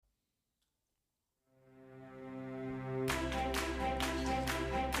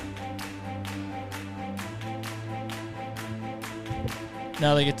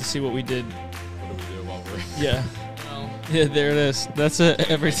Now they get to see what we did. What do we do while we're... Yeah. Yeah, there it is. That's it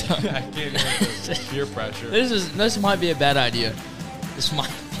every time. I can't even this peer pressure. This might be a bad idea. This might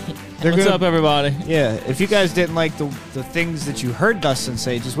be. What's up, everybody? Yeah, if you guys didn't like the things that you heard Dustin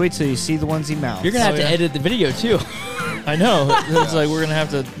say, just wait till you see the ones he mouthed. You're going to have to edit the video, too. I know. It's like we're going to have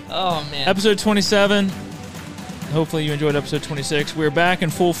to... Oh, man. Episode 27. Hopefully you enjoyed episode 26. We're back in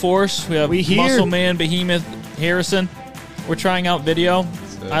full force. We have Muscle Man, Behemoth, Harrison. We're trying out video.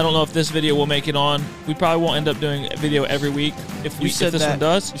 I don't know if this video will make it on. We probably won't end up doing a video every week if this one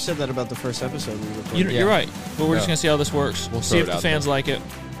does. You said that about the first episode we recorded. You're right. But we're just going to see how this works. We'll see if the fans like it.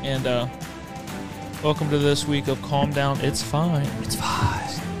 And welcome to this week of Calm Down. It's fine. It's fine.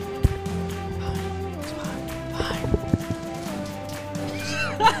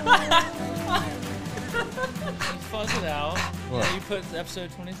 Fuzz it out. What? You put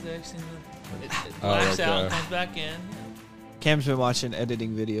episode 26 and it blacks out and comes back in. Cam's been watching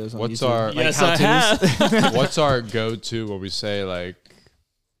editing videos on What's YouTube. our Yes, I have. What's our go-to when we say like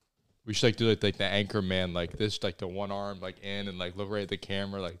we should like do like the anchor man like this, like the one arm like in and like look right at the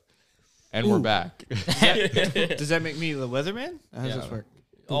camera like, and we're back. Does that make me the weatherman? How does this work?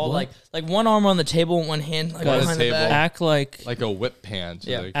 All like one arm on the table and one hand like behind the back. Act like Like a whip pan. To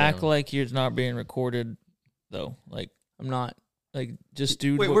Yeah. the act camera. like you're not being recorded though. Like I'm not. just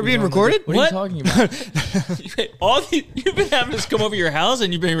do. Wait, what we're we being normally recorded? do. What are you talking about? You've been having us come over your house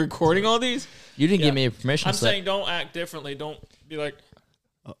and you've been recording all these. You didn't give me a permission I'm slip. saying don't act differently. Don't be like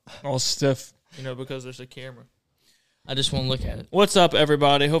all stiff, because there's a camera. I just want to look at it. What's up,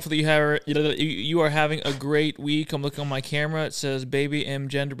 everybody? Hopefully you are having a great week. I'm looking on my camera. It says Baby M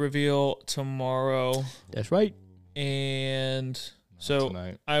gender reveal tomorrow. That's right. And so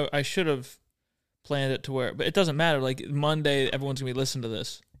tonight. I should have planned it to where, but it doesn't matter. Like Monday, everyone's gonna be listening to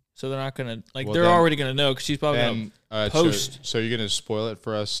this, so they're not gonna they're already gonna know because she's probably gonna post. So you're gonna spoil it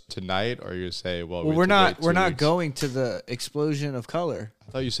for us tonight, or you're gonna say, well, Well, we're not going to the explosion of color.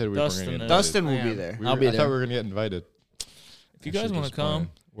 I thought you said we Dustin were going to is. get Dustin will I be am. there. I'll be I there. thought we were gonna get invited. If you guys want to come,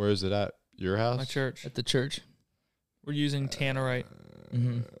 where is it at? Your house? my church. At the church. We're using tannerite.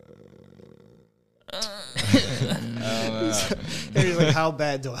 Mm-hmm. He's like, how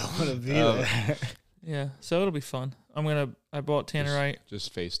bad do I want to be there? Yeah, so it'll be fun. I bought tannerite.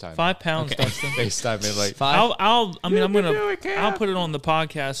 Just FaceTime. 5 pounds, Dustin. FaceTime me like 5. I'll put it on the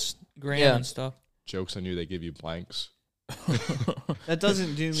podcast gram and stuff. jokes on you. They give you blanks. That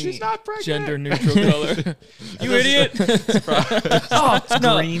doesn't do me. She's not pregnant. Gender neutral color. You idiot. Oh,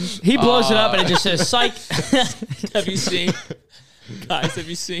 no. green. He blows it up and it just says psych. Have you seen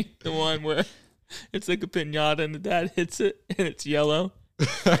the one where it's like a piñata and the dad hits it and it's yellow?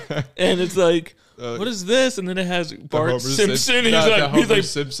 And it's like, what is this? And then it has Bart Homer Simpson. And Homer he's like,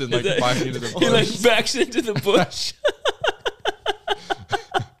 Simpson like backing into the he bush. like backs into the bush.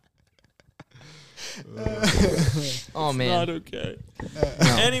 Oh, man. Not okay.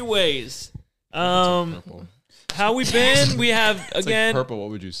 Anyways, how we been? We have It's again like purple. What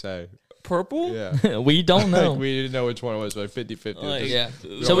would you say? purple. Yeah. We don't know. Like we didn't know which one it was, but 50-50. Like, Yeah.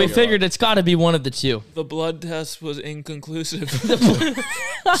 the- So we figured it's got to be one of the two. the blood test was inconclusive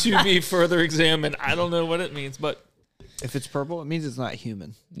to be further examined. I don't know what it means, but If it's purple, it means it's not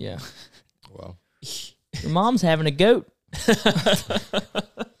human. Yeah. Well, Your mom's having a goat.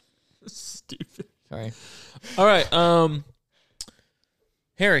 stupid. Sorry. All right.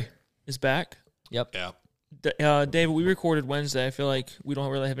 Harry is back. Yep. yeah. David, we recorded Wednesday. I feel like we don't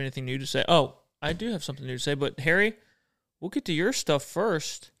really have anything new to say. Oh, I do have something new to say, but Harry, we'll get to your stuff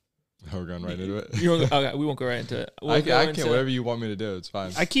first. We're going right into it. Okay, we won't go right into it. We'll I go can't. into- Whatever you want me to do, it's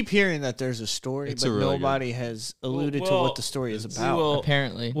fine. I keep hearing that there's a story, It's but a really nobody has alluded to well, what the story is we about. will-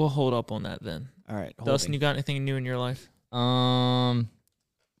 Apparently. We'll hold up on that then. All right, Dustin, you got anything new in your life?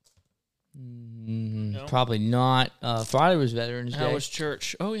 Probably not. Friday was Veterans How Day. was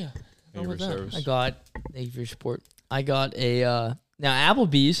church? Oh, yeah. How Thank you about for that? service. Thank you for your support. I got a, now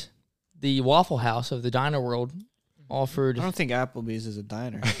Applebee's, the Waffle House of the diner world, offered, I don't think Applebee's is a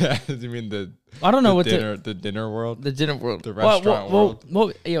diner. You mean the I don't know what the dinner world? the dinner world. The restaurant world.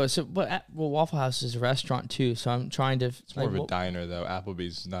 Well, Waffle House is a restaurant too, so I'm trying to. It's more of a diner though.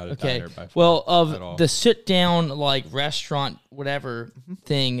 Applebee's is not a Okay. diner by far. Well, at all. of the sit down like restaurant whatever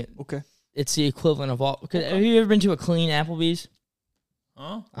thing, Okay. it's the equivalent of all. Have you ever been to a clean Applebee's?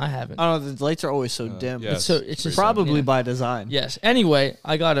 Huh? I haven't. I don't know. The lights are always so dim. yeah. It's so it's pretty just Probably yeah. by design. Yes. Anyway,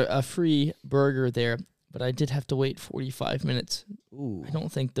 I got a free burger there, but I did have to wait 45 minutes. Ooh. I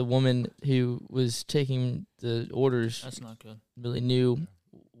don't think the woman who was taking the orders That's not good. really knew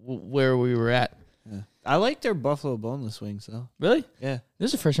where we were at. Yeah. I like their buffalo boneless wings though. Really? Yeah. This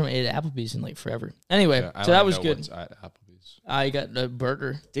is the first time I ate at Applebee's in like forever. Anyway, Yeah, I so that only was know good. what's at Applebee's. I got a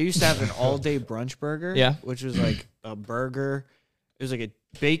burger. They used to have an all-day brunch burger. Yeah. Which was like a burger. It was like a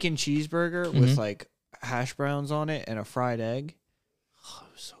bacon cheeseburger with like hash browns on it and a fried egg. Oh,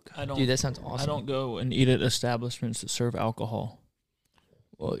 it was so good. Dude, that sounds awesome. I don't go and eat at establishments that serve alcohol.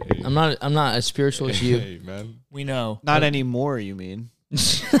 Well, I'm not as spiritual as you. Hey, man. We know. Not anymore, you mean?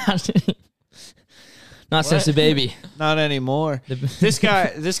 Not since the baby. Not anymore. This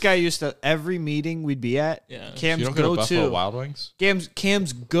guy used to, every meeting we'd be at, Yeah. Cam's You don't go to Buffalo go-to. Wild Wings?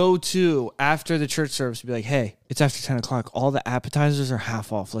 Cam's go-to after the church service would be like, hey, it's after 10 o'clock. All the appetizers are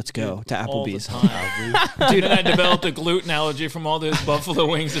half off. Let's go to All the Applebee's. time. Dude, and I developed a gluten allergy from all those buffalo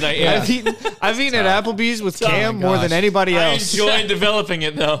wings that I ate. I've eaten at Applebee's with Oh my Cam more than gosh. anybody I else. enjoyed developing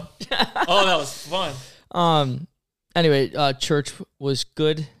it, though. Oh, that was fun. Anyway, church was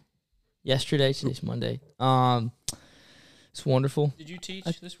good yesterday. Today's Monday. It's wonderful. Did you teach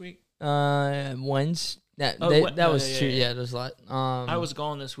this week? Wednesday. That no, was yeah, true. yeah. Yeah, there was a lot. I was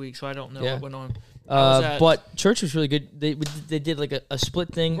gone this week, so I don't know Yeah. what went on. was at- But church was really good. They did like a split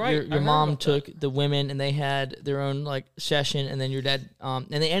thing. Right, I Your heard mom about took the women, and they had their own like session, and then your dad. And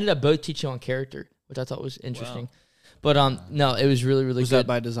they ended up both teaching on character, which I thought was interesting. But no, it was really Was good. that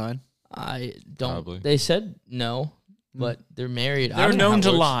by design? I don't. Probably. They said no, but they're married. I They're don't know how known it to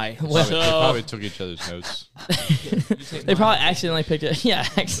works. lie. Well, They probably took each other's notes. They probably accidentally picked it. Yeah,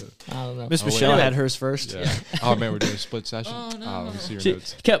 I don't know. Miss Oh, wait. Michelle Anyway. had hers first. Yeah. Oh, man, we're doing a split session? Oh, no. Let me see your She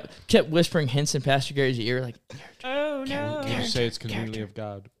notes. kept whispering hints in Pastor Gary's ear, like, Oh, no. Can you say it's conveniently of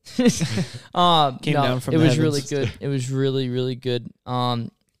God? Came no, down from it was the really heavens. good. It was really, really good. I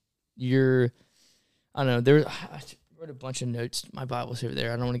don't know. I wrote a bunch of notes. My Bible's over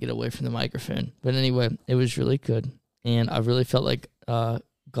there. I don't want to get away from the microphone. But anyway, it was really good. And I really felt like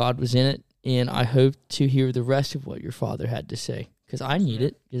God was in it. And I hope to hear the rest of what your father had to say. Because I need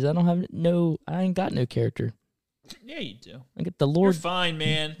it. Because I ain't got no character. Yeah, you do. I get the You're Lord. fine,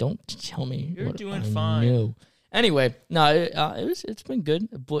 man. Don't tell me. You're what doing I fine. know. Anyway, no, it's been good.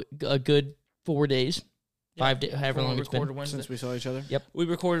 A good 4 days. 5 days, however Before long we it's been. recorded Wednesday. Since we saw each other. We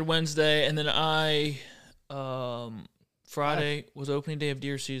recorded Wednesday, and then Friday was opening day of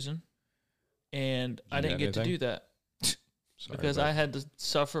deer season, and I You didn't got get to anything? do that Sorry, because bud. I had to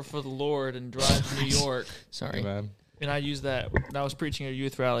suffer for the Lord and drive to New York, Sorry. Hey, man. and I used that. I was preaching at a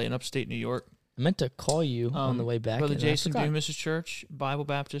youth rally in upstate New York. I meant to call you on the way back. Brother and I Jason forgot. Dumas' church, Bible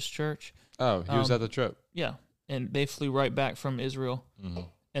Baptist Church. Oh, he was at the trip. Yeah, and they flew right back from Israel, Mm-hmm.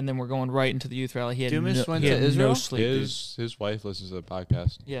 and then we're going right into the youth rally. He had Dumas no, went he to had Israel? no sleep. dude. His wife listens to the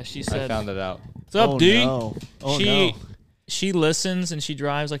podcast. Yeah, she I said, found it out. "What's up, oh, D?" No. Oh, she no. she listens and she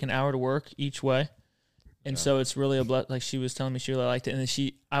drives like an hour to work each way, and so it's really a like she was telling me she really liked it, and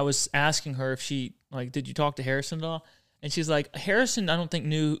then I was asking her if she like, did you talk to Harrison at all? And she's like, Harrison, I don't think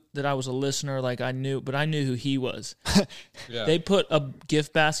knew that I was a listener. Like I knew, but I knew who he was. Yeah. They put a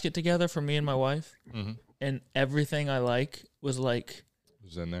gift basket together for me and my wife, Mhm. and everything I like was like. It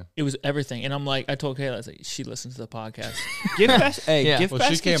was in there. It was everything, and I'm like, I told Kayla, I was like, she listens to the podcast. Gift hey, Yeah. gift Well, she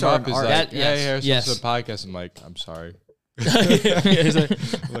baskets came are up an as art. like, That- hey, yes, Harrison, yes. listen to the podcast. I'm like, I'm sorry. Yeah, he's like,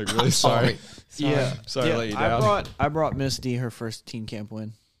 I'm like, really sorry. Yeah. Sorry to let you down. I brought Miss D her first teen camp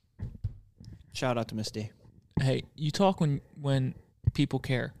win. Shout out to Miss D. hey, you talk when people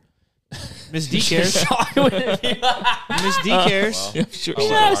care. Miss D cares. Miss D cares. Well, Yeah, sure. oh,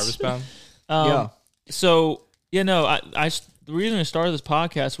 Yes. Harvest Bound? Yeah. So the reason I started this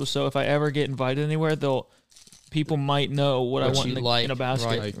podcast was so if I ever get invited anywhere, people might know what I What want you in, like, in a basket.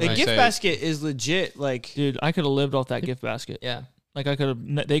 right. Like, The when I gift say- basket is legit. Like, Dude, I could have lived off that gift basket. Yeah. Like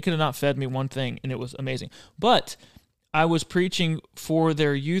they could have not fed me one thing, and it was amazing. But I was preaching for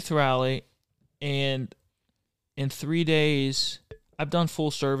their youth rally, and in 3 days, I've done full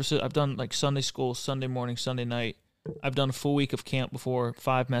services. I've done like Sunday school, Sunday morning, Sunday night. I've done a full week of camp before,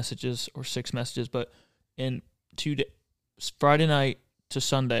 5 messages or 6 messages. But in 2 days, Friday night to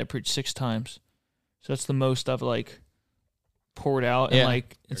Sunday, I preached 6 times. So that's the most I've like poured out. Yeah. And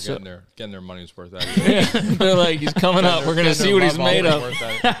like, They're it's so, getting their money's worth out of you. they're like, he's coming up. We're gonna see what he's made of.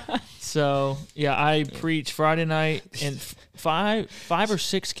 of. So yeah, I preached Friday night, and five or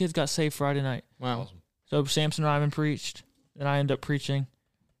six kids got saved Friday night. Wow. So Samson Ryman preached, then I ended up preaching,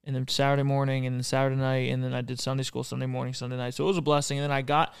 and then Saturday morning, and then Saturday night, and then I did Sunday school Sunday morning, Sunday night. So it was a blessing. And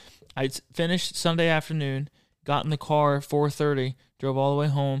then I finished Sunday afternoon, got in the car at 4:30, drove all the way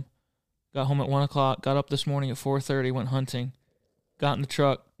home, got home at 1 o'clock, got up this morning at 4:30, went hunting, got in the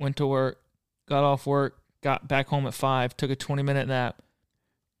truck, went to work, got off work, got back home at 5, took a 20-minute nap,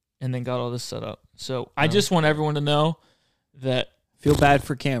 and then got all this set up. So I just want everyone to know that Feel bad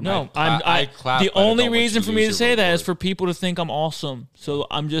for Cam. No, I clap, the but I only don't want reason you to for me to lose say your that is reward. for people to think I'm awesome. So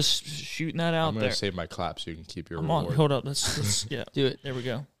I'm just shooting that out I'm there. gonna save my clap so you can keep your I'm reward. on. Hold up. Let's yeah. Do it. There we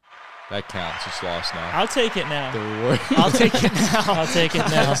go. That counts. It's lost now. I'll take it The now. reward. I'll take it now. I'll take it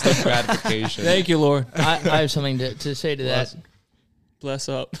now. That's the gratification. Thank you, Lord. I have something to say to that. Bless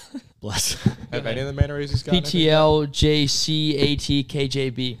up. Bless. Have any of the manta rays got anything? PTL JCAT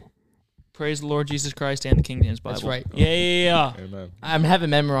KJB. Praise the Lord Jesus Christ and the King James Bible. That's right. Yeah. Amen. I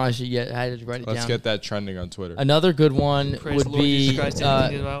haven't memorized it yet. I had to write it Let's down. get that trending on Twitter. Another good one Praise the would Lord Jesus be Christ and the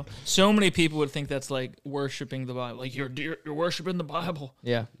King James Bible. So many people would think that's like worshiping the Bible. Like you're worshiping the Bible.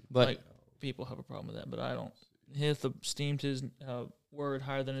 yeah, but Like people have a problem with that, but I don't. He hath esteemed his word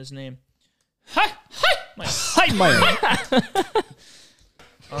higher than his name. Hi, Hi, Mike.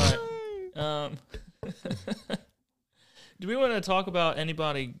 All right. Do we want to talk about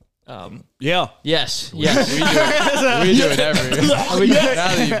anybody? Yeah. yes. We do it every. Now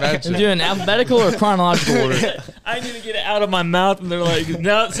that you I'm mentioned it. doing alphabetical or chronological order. I need to get it out of my mouth, and they're like,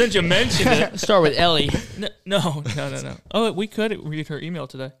 "No, since you mentioned it." Start with Ellie No. Oh, we could read her email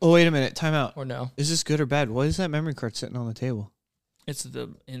today. Oh, wait a minute. Time out. or no? Is this good or bad? Why is that memory card sitting on the table? It's the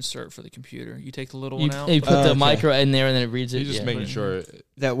insert for the computer. You take the little You, one out. you put the okay. micro in there and then it reads it. You're just yeah. making sure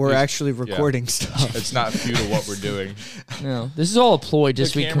That we're It's- actually recording stuff. it's not futile what we're doing. No, this is all a ploy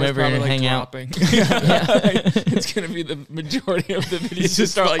just so we can come over here and hang out. It's gonna be the majority of the video. It's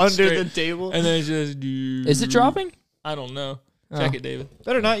just start like under straight, the table. and then it's just. Is it dropping? I don't know. Oh. Check it, David.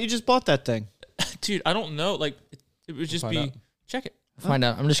 Better not. You just bought that thing. Dude, I don't know. Like it would just Find be. out. Check it. Find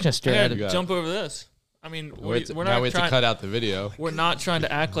out. I'm just gonna I stare at gotta it. got it. jump over this. I mean, we're Now not we have to trying. cut out the video. We're not trying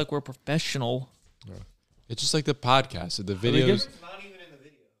to act like we're professional. It's just like the podcast. The we good? videos.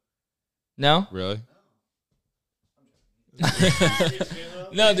 No. Really?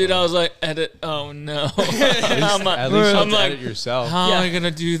 No, dude, I was like, edit. Oh no. I'm like, At least you have I'm to like, edit yourself. how Yeah. am I gonna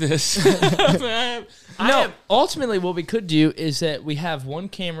do this? No. Ultimately, what we could do is that we have one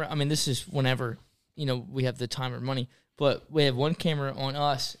camera. I mean, this is whenever we have the time or money, but we have one camera on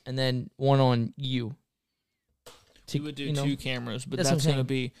us and then one on you. You would do you know, two cameras, but That's that's, what I'm gonna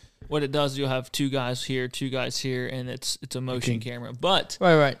be what it does. You'll have two guys here, and it's a motion camera. But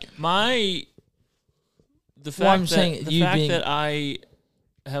Right. the fact Well, I'm that saying the you fact being- that I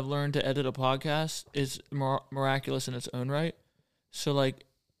have learned to edit a podcast is miraculous in its own right. So like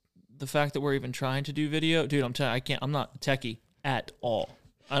the fact that we're even trying to do video, dude, I'm telling you, I'm not techie at all.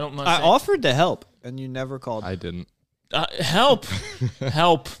 I don't. I offered to help, and you never called. I didn't. Help.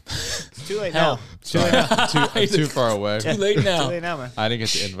 It's too late Help. now. Sorry. I'm too far away. Too late Too now. late now, man. I didn't get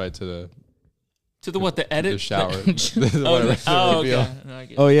the invite to the To the what? The edit. shower. Oh, The reveal. okay. No, I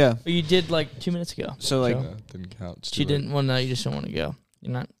get it. Oh yeah. But you did like 2 minutes ago. So like, So- No, didn't count. It's She too late. didn't. Well, no, you just don't want to go.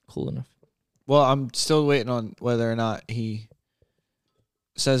 You're not cool enough. well, I'm still waiting on whether or not he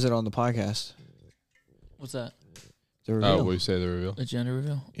says it on the podcast. What's that? The Oh, reveal. we say the reveal. Agenda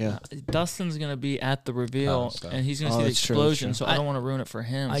reveal? Yeah. Dustin's going to be at the reveal, Oh, so- and he's going to Oh, see the that's true, that's explosion, true. so I don't want to ruin it for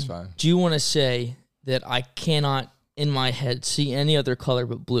him. I It's fine. do you want to say that I cannot, in my head, see any other color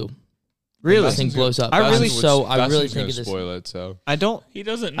but blue? Really? This thing blows up. I really- I really think gonna it is. spoil it. So I don't. he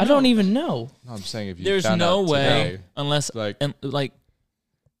doesn't know. I don't even know. no, I'm saying if you There's found no out way, today, unless, like like,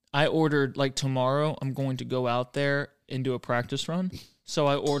 I ordered, like, tomorrow, I'm going to go out there and do a practice run. So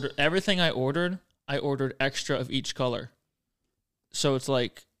I ordered, everything I ordered extra of each color. So it's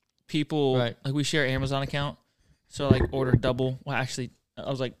like, people, Right. like, we share Amazon account, so I, like, ordered double, well, actually,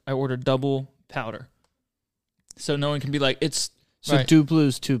 I ordered double powder. So no one can be like, it's So Right. 2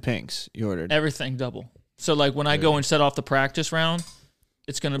 blues, 2 pinks. You ordered. everything double. So like when I go and set off the practice round,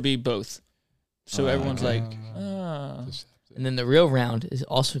 it's gonna be both. So everyone's like, And then the real round is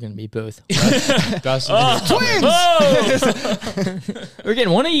also going to be both. Dustin, We're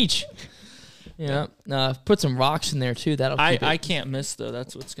getting one each. Yeah. Put some rocks in there too. That'll keep I it. can't miss though.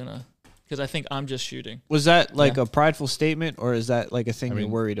 That's what's gonna, because I think I'm just shooting. Was that like Yeah. a prideful statement, or is that like a thing I mean,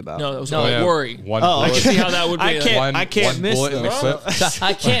 you're worried about? No, that was No, a yeah, worry. One Oh, I bullet, can see how that would be. I can't. I can't one miss bullet in the those. clip.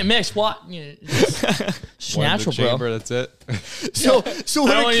 I can't mix. What? You know, it's One in the natural, bro. chamber. That's it. So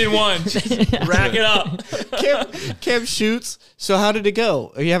I only need one. Rack it up. Cam shoots. So how did it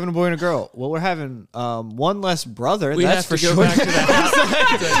go? Are you having a boy and a girl? Well, we're having one less brother. We that's have for to go sure. back to the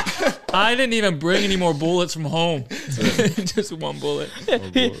house. I didn't even bring any more bullets from home. Just one bullet.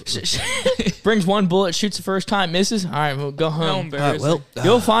 One bullet. Brings one bullet, shoots the first time, misses. All right, we'll go How home. embarrassing.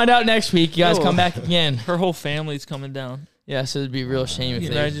 You'll find out next week. You guys Oh. come back again. Her whole family's coming down. Yeah, so it'd be a real shame if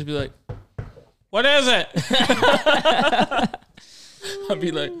And they. I'd just be like, what is it? I'd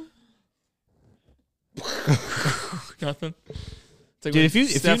be like, nothing. It's like Dude, when if you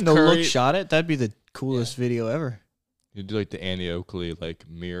Steph no look Curry- shot it, that'd be the coolest video ever. You do like the Annie Oakley like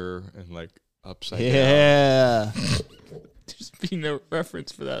mirror and like upside down. Yeah. Just be no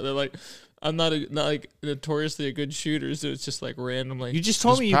reference for that. They're like, I'm not like notoriously a good shooter, so it's just like randomly. You just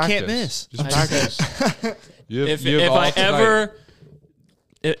told me you can't miss. Just practice.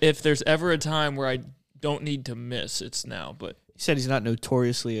 If there's ever a time where I don't need to miss, it's now. But He said he's not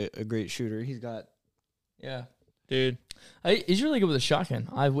notoriously a great shooter. He's got. Yeah. dude, He's really good with a shotgun.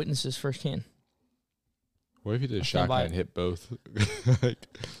 I've witnessed this firsthand. What if you did a stand by shotgun and hit both? Like,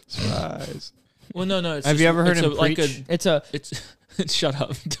 surprise. well, no. It's Have just- you ever heard it's him a- like preach? It's a shut up.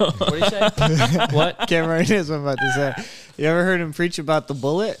 what do you say? What? Cameron is what I'm about to say. You ever heard him preach about the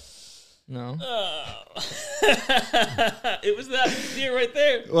bullet? No. It was that deer right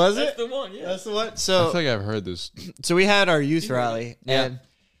there. Was That's it? the one. Yeah. That's the one. I So, feel like I've heard this. so we had our youth rally, Yeah. and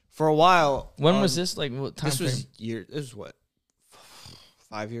for a while, When was this? Like what time This frame? was This was what,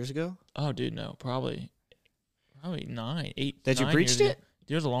 5 years ago? Oh, dude, no, probably 9, 8. That you 9 preached years it? ago.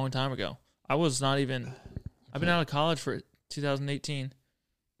 Dude, it was a long time ago. I was not even. I've been out of college for 2018.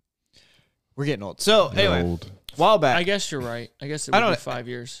 We're getting old. So anyway, Old. a while back, I guess you're right. I guess it I would be don't- 5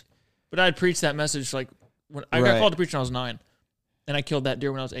 years. But I'd preached that message like when I Right. got called to preach when I was 9, and I killed that deer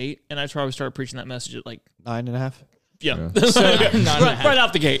when I was 8, and I probably started preaching that message at like 9.5. yeah, right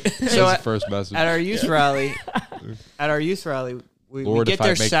out the gate. That So was at, the first message. at our youth rally, we Lord, get if there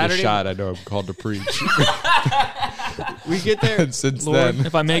I make Saturday. this shot, I know I'm called to preach. We get there. And since Lord, then,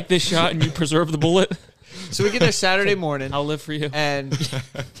 if I make this shot and you preserve the bullet, So we get there Saturday morning, I'll live for you. and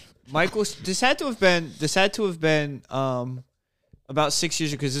Michael. This had to have been about 6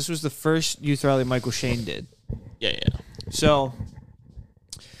 years ago, because this was the first youth rally Michael Shane did. Yeah. So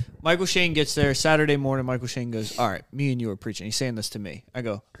Michael Shane gets there Saturday morning. Michael Shane goes, "All right, me and you are preaching." He's saying this to me. I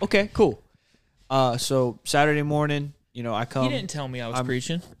go, "Okay, cool." So Saturday morning, I come. He didn't tell me I was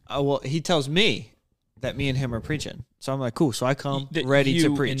preaching. Well, he tells me that me and him are preaching. So I'm like, "Cool." So I come That ready to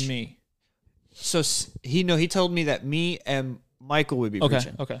you preach. And me. So he told me that me and Michael would be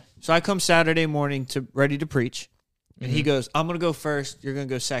preaching. Okay. So I come Saturday morning ready to preach, and Mm-hmm. he goes, "I'm gonna go first. You're gonna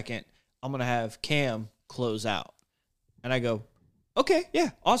go second. I'm gonna have Cam close out." And I go, "Okay,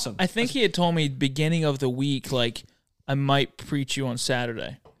 yeah, awesome." I think he had told me beginning of the week, like, I might preach you on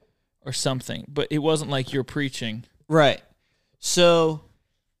Saturday or something, but it wasn't like you're preaching. Right. So,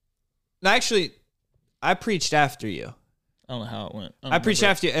 actually, I preached after you. I don't know how it went. I preached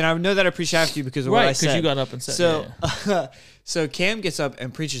after you, and I know that I preached after you because of what I right, said. because you got up and said, So, yeah. so Cam gets up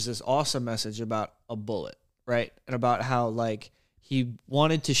and preaches this awesome message about a bullet, right? And about how, like, he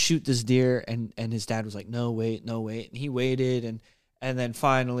wanted to shoot this deer, and his dad was like, no, wait. And he waited, and then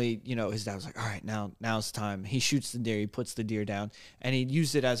finally, his dad was like, all right, now's the time. He shoots the deer, he puts the deer down, and he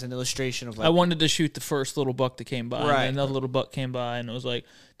used it as an illustration of, like, I wanted to shoot the first little buck that came by. Right. And another little buck came by, and it was like,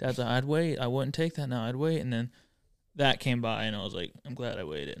 Dad's like, I'd wait. I wouldn't take that now. I'd wait. And then that came by, and I was like, I'm glad I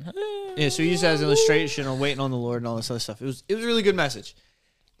waited. yeah, so he used it as an illustration of waiting on the Lord and all this other stuff. It was a really good message.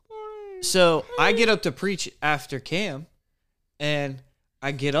 So I get up to preach after Cam, and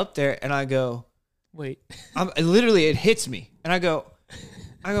I get up there and I go, Wait. literally it hits me, and I go,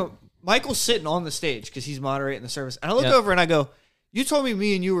 Michael's sitting on the stage because he's moderating the service, and I look Yep. over and I go, you told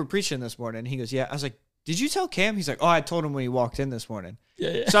me and you were preaching this morning. And he goes, yeah. I was like, did you tell Cam? He's like, oh, I told him when he walked in this morning.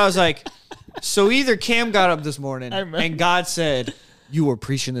 Yeah. So I was like, so either Cam got up this morning I remember. and God said, you were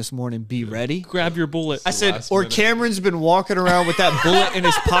preaching this morning, be ready. Grab your bullet. I said, last or minute. Cameron's been walking around with that bullet in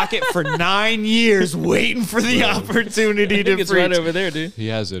his pocket for 9 years, waiting for the opportunity I to think it's preach. right over there, dude. he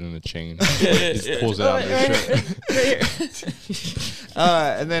has it in a chain. yeah, He just pulls it out of his shirt.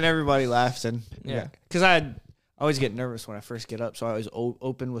 And then everybody laughed, and Yeah. because I always get nervous when I first get up, so I always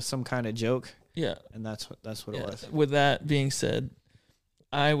open with some kind of joke, Yeah. and that's what it Yeah. was. With that being said,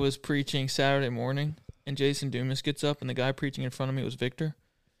 I was preaching Saturday morning, and Jason Dumas gets up, and the guy preaching in front of me was Victor.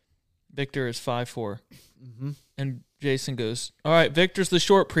 Victor is 5'4", Mm-hmm. and Jason goes, "All right, Victor's the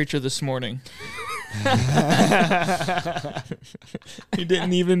short preacher this morning." He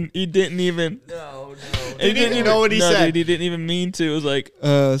didn't even. No. He didn't even know what he said. Dude, he didn't even mean to. It was like,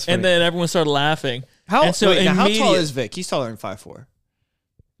 That's and then everyone started laughing. how and so wait, now how tall immediate- is Vic? He's taller than 5'4".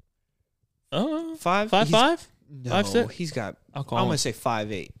 Oh, 5'5"? 5'5"? No, 5'6"? he's got. I'll I'm call him. gonna say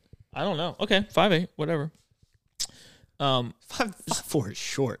 5'8". I don't know. Okay, 5'8", whatever. 5'4" is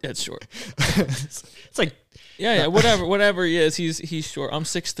short. That's short. It's like Yeah, whatever he is. He's short. I'm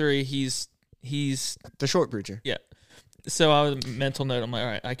 6'3". He's the short preacher. yeah. So I was mental note. I'm like, all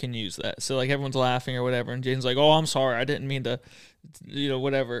right, I can use that. So like everyone's laughing or whatever, and Jason's like, oh, I'm sorry, I didn't mean to,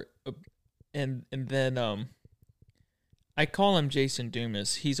 whatever. And then I call him Jason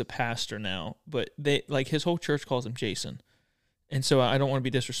Dumas. He's a pastor now, but they like his whole church calls him Jason. And so I don't want to be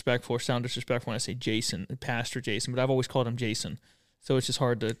disrespectful or sound disrespectful when I say Jason, Pastor Jason, but I've always called him Jason. So it's just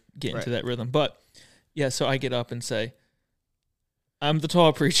hard to get into that rhythm. But yeah, so I get up and say, I'm the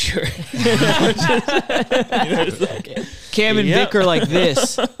tall preacher. Cam and Vic are like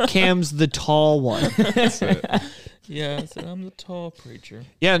this. Cam's the tall one. That's it. Yeah, I said, I'm the tall preacher.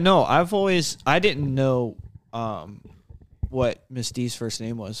 Yeah, no, I didn't know what Miss D's first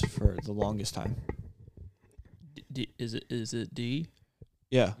name was for the longest time. Is it D?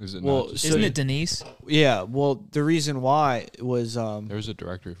 Yeah. Is it well, not just Isn't D? it Denise? Yeah, well, the reason why was There was a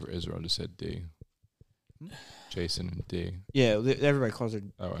directory for Israel that said D. Jason and D. yeah, everybody calls her.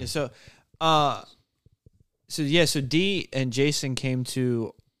 Oh, right. Yeah, so D and Jason came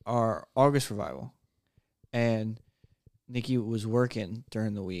to our August revival, and Nikki was working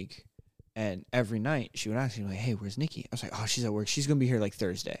during the week, and every night she would ask me like, "Hey, where's Nikki?" I was like, "Oh, she's at work. She's gonna be here like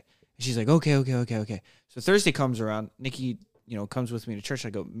Thursday." And she's like, "Okay." So Thursday comes around. Nikki, comes with me to church. I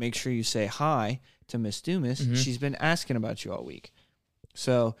go, "Make sure you say hi to Miss Dumas. Mhm. She's been asking about you all week."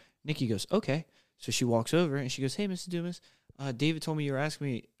 So Nikki goes, "Okay." So she walks over and she goes, "Hey, Mrs. Dumas, David told me you were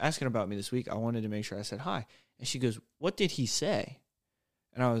asking about me this week. I wanted to make sure I said hi." And she goes, "What did he say?"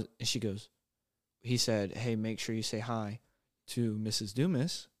 And she goes, "He said, hey, make sure you say hi to Mrs.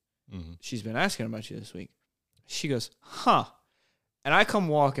 Dumas. Mm-hmm. She's been asking about you this week." She goes, "Huh." And I come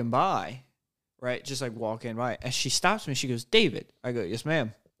walking by, right? Just like walking by. And she stops me. She goes, "David." I go, "Yes,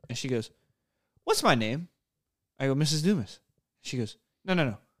 ma'am." And she goes, "What's my name?" I go, "Mrs. Dumas." She goes,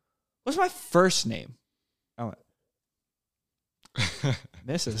 No. "What's my first name?" I went,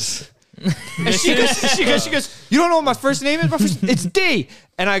 "Mrs." And she goes, "You don't know what my first name is? It's D."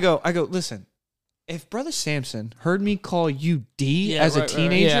 And I go, "Listen, if Brother Samson heard me call you D as a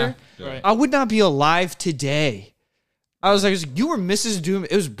teenager, Right. I would not be alive today." I was like, "You were Mrs. Dumas.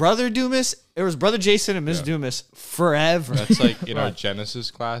 It was Brother Dumas. It was Brother Jason and Miss Dumas forever." That's like in our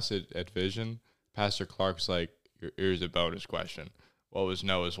Genesis class at Vision. Pastor Clark's like, "Here's a bonus question. What was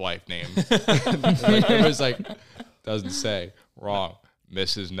Noah's wife named?" It was like, doesn't say. Wrong.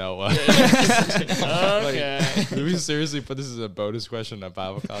 Mrs. Noah. Okay. Did we seriously put this as a bonus question at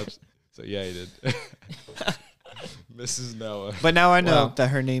Bible college? So yeah, he did. Mrs. Noah. But now I know Wow. that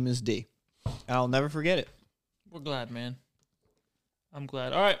her name is D. And I'll never forget it. We're glad, man. I'm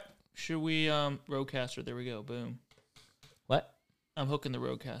glad. All right. Should we Rodecaster? There we go. Boom. What? I'm hooking the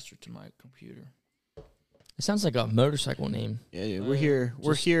Rodecaster to my computer. It sounds like a motorcycle name. Yeah, dude, we're here.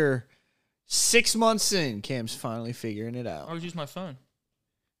 We're here 6 months in. Cam's finally figuring it I out. always use my phone.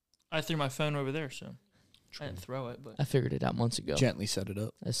 I threw my phone over there, so I didn't throw it, but I figured it out months ago. Gently set it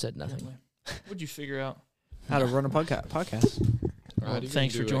up. I said nothing. anyway. What'd you figure out? How to run a podcast. How do you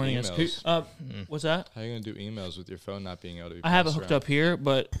Thanks for do, joining us. emails? What's that? How are you gonna do emails with your phone not being able to? Be I have it passed hooked around? up here,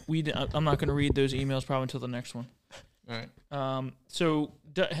 but I'm not going to read those emails probably until the next one. All right. So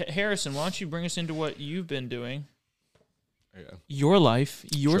Harrison, why don't you bring us into what you've been doing? Yeah. Your life,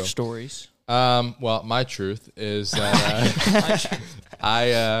 your Sure. stories. Well, my truth is that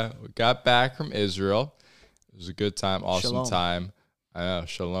I got back from Israel. It was a good time, awesome Shalom. time. I know,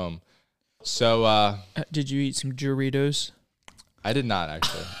 shalom. So Did you eat some Doritos? I did not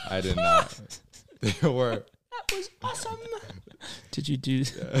actually. I did not. They were. That was awesome. Did you do?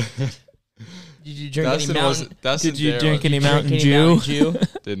 Did you drink any Mountain? Did you there drink was- any Mountain Drink Dew? any Mountain Dew?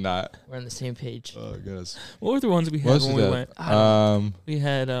 Did not. We're on the same page. Oh goodness. What were the ones we had What was when we that? went? We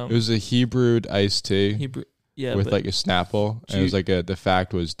had It was a Hebrewed iced tea Hebrew. Yeah, with but like a Snapple, and it was like the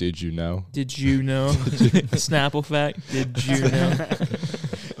fact was, did you know? did you know? Snapple fact. Did you know?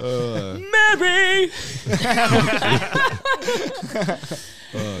 Mary.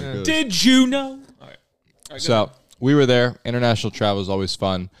 Good. Did you know? All right. So we were there. International travel is always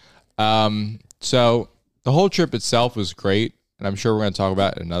fun. So the whole trip itself was great, and I'm sure we're going to talk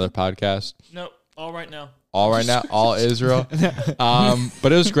about it in another podcast. No, all right now. All right now, all Israel.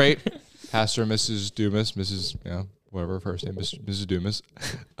 But it was great. Pastor and Mrs. Dumas, Mrs. Whatever her first name, Mrs. Dumas,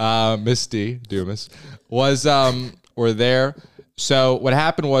 Miss D. Dumas were there. So what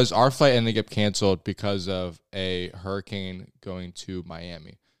happened was our flight ended up canceled because of a hurricane going to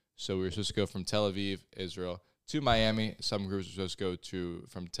Miami. So we were supposed to go from Tel Aviv, Israel, to Miami. Some groups were supposed to go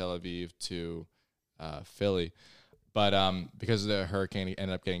from Tel Aviv to Philly. But because of the hurricane, it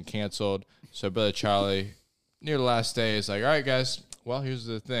ended up getting canceled. So Brother Charlie, near the last day, is like, all right, guys, well, here's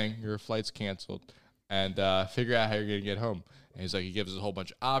the thing. Your flight's canceled. And figure out how you're going to get home. And he's like, he gives us a whole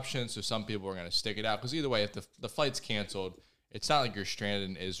bunch of options. So some people are going to stick it out. Because either way, if the flight's canceled, it's not like you're stranded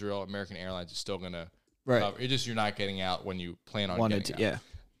in Israel. American Airlines is still going to cover. It's just you're not getting out when you plan on getting out. Yeah.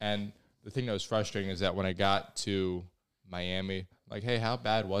 And the thing that was frustrating is that when I got to Miami, like, hey, how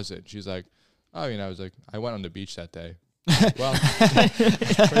bad was it? She's like, oh, I was like, I went on the beach that day. Well,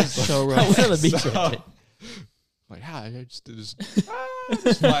 So I rough. went on the beach. So- like, yeah, I just did this.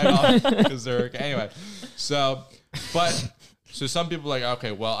 Just fly off because they're okay. Anyway. So some people are like,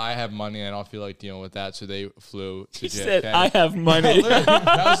 okay, well, I have money and I don't feel like dealing with that, so they flew to He JFK. said, "I have money." Literally,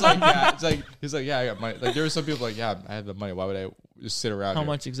 that was like, yeah. It's like he's like, yeah, I got money. Like there were some people like, yeah, I have the money. Why would I just sit around? How here?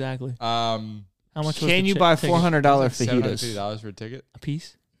 much exactly? How How much? was Can the you buy ticket? $400 $750 fajitas? for a ticket? a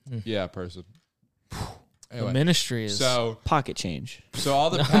piece? Yeah, person. The Anyway, ministry is Pocket change. so all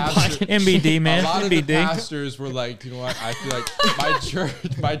the pastors, MBD, man. a lot of the MBD. pastors were like, you know what? I feel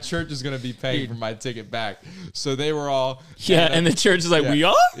like my church is gonna be paying for my ticket back. So they were all Yeah, and the church is like, Yeah. we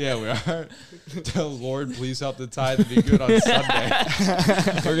are? yeah, we are. Tell Lord, please help the tithe to be good on Sunday.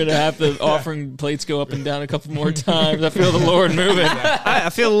 We're going to have the offering plates go up and down a couple more times. I feel the Lord moving. I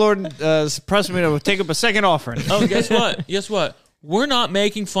feel the Lord pressing me to take up a second offering. Oh, guess what? Guess what? We're not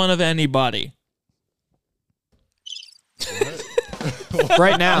making fun of anybody.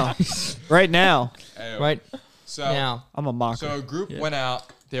 Right now. Anyway, Right So now. I'm a mocker. So a group went out.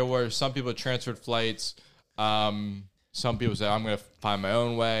 There were some people transferred flights. Some people said, I'm going to find my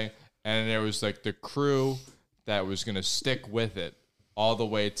own way. And there was like the crew that was going to stick with it all the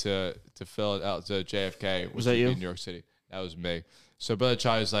way to Philadelphia, to JFK. which Was that would be you? in New York City. That was me. So Brother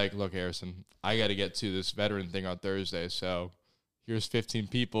Charlie was like, look, Harrison, I got to get to this veteran thing on Thursday. So here's 15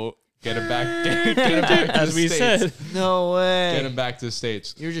 people. Get them back. Get them back to As the we States. said. No way. Get them back to the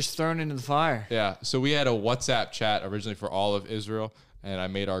States. You're just thrown into the fire. Yeah. So we had a WhatsApp chat originally for all of Israel. And I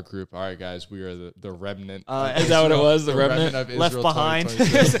made our group. All right, guys, we are the remnant. of Is that what it Israel, was, the remnant? of Left Israel behind.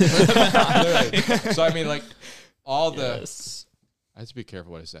 2022. Literally. So I mean, like all the. Yes. I have to be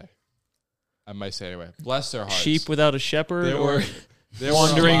careful what I say. I might say anyway. Bless their hearts. Sheep without a shepherd There or were there were a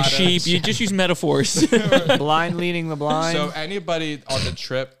wandering lot of- sheep. You just use metaphors. Blind leading the blind. So anybody on the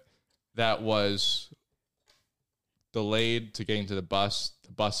trip that was delayed to getting to the bus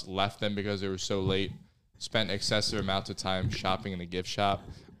left them because they were so late. Spent excessive amounts of time shopping in a gift shop,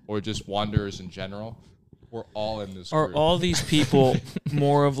 or just wanderers in general. We're all in this Are group. all these people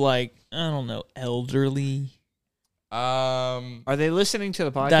more of like, I don't know, elderly? Are they listening to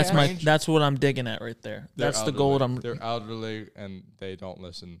the podcast? That's what I'm digging at right there. they're That's the elderly. gold I'm They're elderly and they don't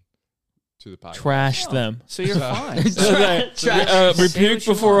listen to the podcast. trash them. So you're fine. Rebuke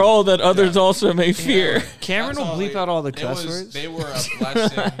before all that others also may fear. Cameron will bleep out all the cuss words. They were a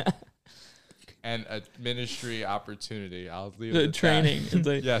blessing and a ministry opportunity. I'll leave it The at training. that. It's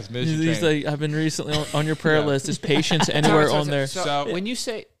like, Yes, ministry he's training. like, I've been recently on your prayer Yeah. list. Is patience anywhere on there? So- when you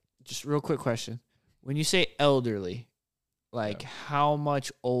say, just real quick question, when you say elderly, like how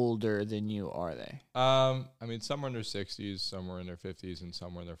much older than you are they? I mean, some were in their 60s, some were in their 50s, and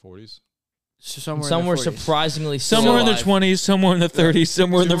some were in their 40s. So somewhere Some in were their 40s. surprisingly Some still were in their alive. 20s, some were in their 30s, some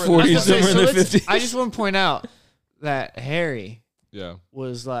were in their Some were in 40s, their some were in their let's- 50s. I just want to point out that Harry Yeah,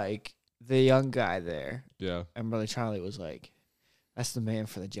 was like the young guy there, yeah. and Brother Charlie was like, "That's the man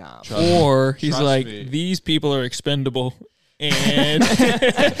for the job." Trust me. Or he's Trust like, me. these people are expendable. And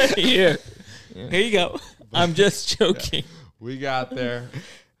here you go. I'm just joking. We got there.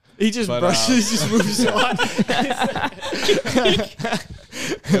 He just But, brushes, just moves on.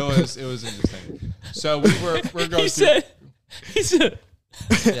 It was interesting. So we're going He through. said,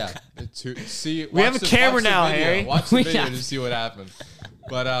 Yeah. To see, We have watch a the- camera watch the now, video. Harry. Watch the We video got- to see what happened.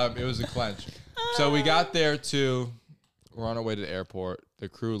 But it was a clench. So we got there we're on our way to the airport. The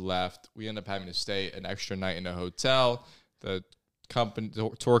crew left. We ended up having to stay an extra night in a hotel. The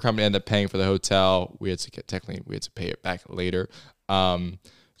tour company ended up paying for the hotel. We had to pay it back later.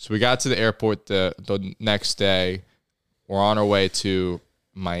 So we got to the airport the next day. We're on our way to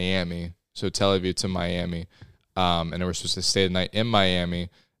Miami. So Tel Aviv to Miami. And then we're supposed to stay the night in Miami.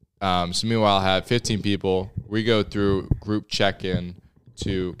 So meanwhile, I have 15 people. We go through group check-in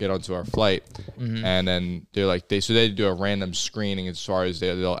to get onto our flight. And then they're like, they do a random screening as far as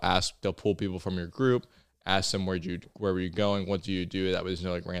they'll pull people from your group, ask them where were you going, what do you do? That was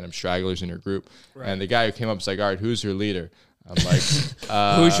like random stragglers in your group. Right. And the guy who came up was like, all right, who's your leader? I'm like,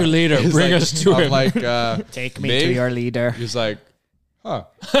 who's your leader? he's Bring like- us to I'm him. like, Take me me? to your leader. He's like, huh.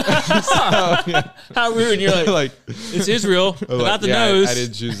 How rude. And you're like, like, it's Israel. I'm like, Not the yeah, nose. I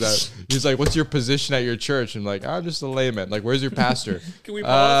didn't choose that. He's like, what's your position at your church? I'm like, I'm just a layman. Like, where's your pastor? Can we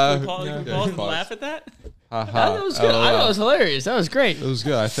pause? Can we pause, yeah. can we Yeah, pause and pause. laugh at that? That was good. I thought it was hilarious. That was great. It was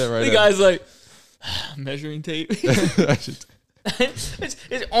good. I fit right The in. guy's like, measuring tape. it's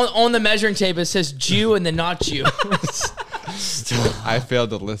on the measuring tape. It says Jew and then not Jew. I failed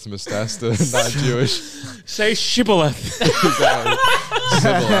the litmus test. Not Jewish. Say shibboleth.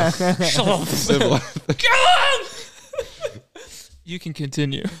 Sibboleth. You can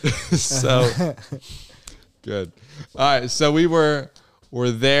continue. So Good. All right, so we're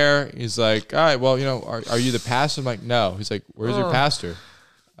there. He's like, all right, well, are you the pastor? I'm like, no. He's like, where's your pastor?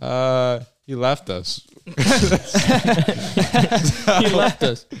 He left us. He left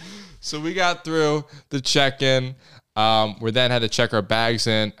us. So we got through the check-in. We then had to check our bags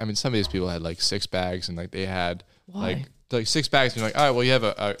in. I mean, some of these people had like 6 bags, and like they had like 6 bags. And you're like, all right, well, you have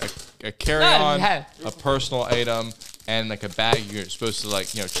a carry-on, a personal item, and like a bag you're supposed to like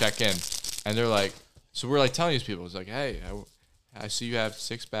check in. And they're like, so we're like telling these people, it's like, hey, I see you have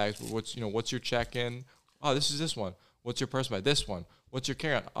 6 bags. What's your check-in? Oh, this one. What's your personal bag? This one. What's your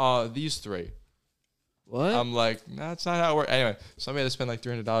carry-on? Oh, these 3. What? I'm like, no, that's not how it works. Anyway, somebody had to spend like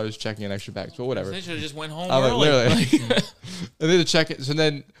 $300 checking in extra bags, but whatever. They should have just went home I'm early. like, literally. And then to check it. So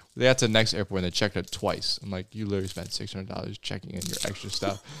then they got to the next airport and they checked it twice. I'm like, you literally spent $600 checking in your extra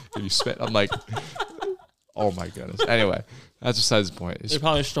stuff. And you spent, I'm like, oh my goodness. Anyway, that's besides the point. They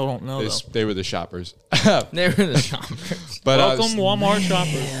probably still don't know, though. They were the shoppers. They were the shoppers. But, Welcome, Walmart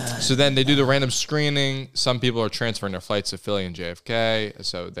shoppers. So then they do the random screening. Some people are transferring their flights to Philly and JFK.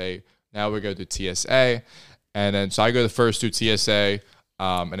 So now we go to TSA. And then, so I go the first to TSA,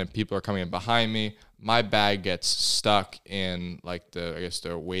 and then people are coming in behind me. My bag gets stuck in like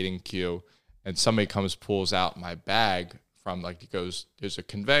the waiting queue, and somebody pulls out my bag from there's a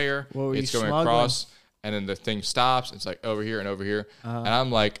conveyor. It's going across, and then the thing stops. It's like over here and over here. And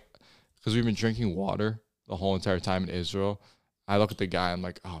I'm like, because we've been drinking water the whole entire time in Israel. I look at the guy. I'm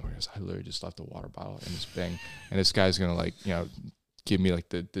like, oh my gosh, I literally just left a water bottle in this thing, and this guy's gonna give me like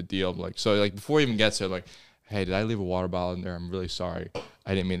the deal. Like, so like before he even gets there, like, hey, did I leave a water bottle in there? I'm really sorry.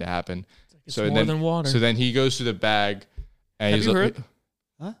 I didn't mean to happen. It's more than water. So then he goes to the bag. And Have you heard?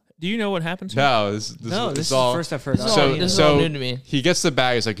 Huh? Do you know what happened to me? No, this is the first I've heard. This is all new to me. He gets the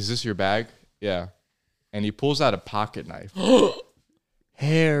bag. He's like, is this your bag? Yeah. And he pulls out a pocket knife.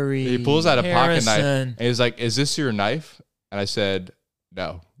 Harry. He pulls out a pocket knife. And he's like, is this your knife? And I said,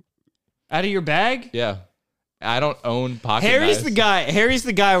 no. Out of your bag? Yeah. I don't own pocket knives. Harry's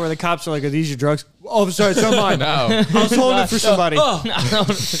the guy where the cops are like, are these your drugs? Oh, I'm sorry, it's not mine. No. I was holding it for somebody. No.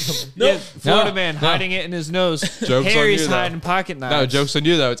 Florida man hiding it in his nose. Joke's Harry's on you, hiding pocket knives. No, joke's on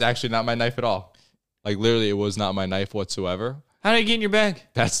you, though. It's actually not my knife at all. Like, literally, it was not my knife whatsoever. How did it get in your bag?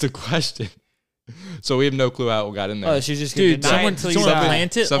 That's the question. So we have no clue how it got in there. Oh, she's just gonna dude, someone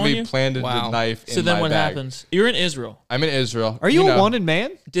planted somebody on you? planted the knife in my bag. So then what happens? You're in Israel. I'm in Israel. Are you a wanted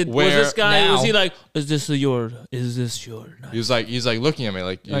man? Was this guy, was he like, is this your knife? He's like looking at me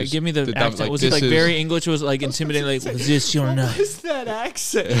like, give me the accent. Like, was he like very English? Was like intimidating? Like, was this your knife? What is that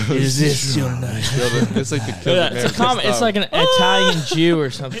accent? Is this your knife? It's like the it's a comment. It's like an Italian Jew or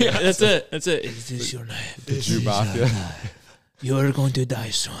something. Yeah, that's it. Is this your knife? The Jew mafia. You're going to die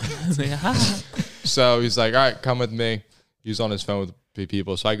soon. So he's like, all right, come with me. He's on his phone with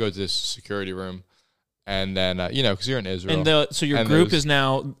people. So I go to this security room. And then, because you're in Israel. And so your group is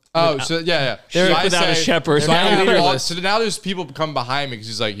now... Oh, so yeah. They're without a shepherd. So now there's people come behind me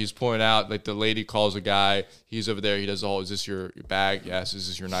because he's pulling out. Like the lady calls a guy. He's over there. He does the whole, is this your bag? Yes. Is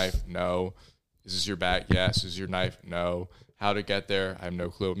this your knife? No. Is this your bag? Yes. Is this your knife? No. How to get there? I have no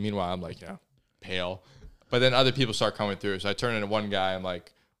clue. Meanwhile, I'm like, pale. But then other people start coming through. So I turn into one guy. I'm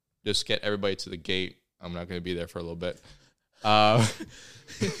like, just get everybody to the gate. I'm not going to be there for a little bit. Don't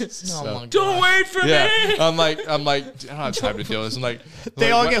wait for me. I'm like, I don't have time to deal with this. I'm like,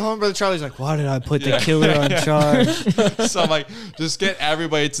 they all get home. Brother Charlie's like, why did I put the killer on charge? So I'm like, just get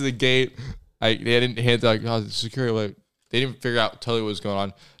everybody to the gate. They didn't hit like, the security. Like, they didn't figure out totally what was going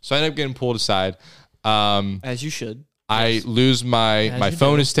on. So I ended up getting pulled aside. As you should. I lose my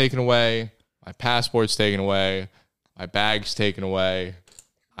phone is taken away. My passport's taken away. My bag's taken away.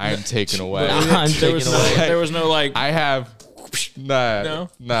 I am taken away. There was no like. I have. Nah.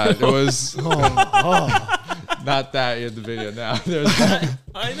 It was not that in the video. Now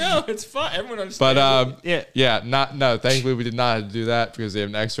I know it's fine. Everyone understands. But thankfully we did not have to do that because they have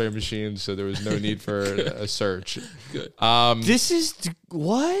an X-ray machine, so there was no need for a search. Good. This is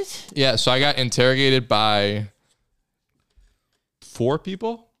what? Yeah. So I got interrogated by 4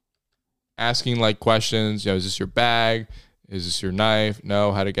 people, asking like questions. Is this your bag? Is this your knife?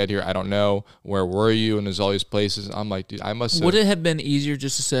 No. How to get here? I don't know. Where were you? And there's all these places. I'm like, dude, I must have. Would it have been easier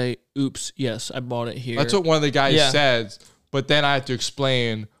just to say, oops, yes, I bought it here? That's what one of the guys said. But then I had to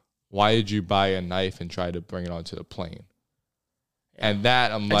explain, why did you buy a knife and try to bring it onto the plane? Yeah. And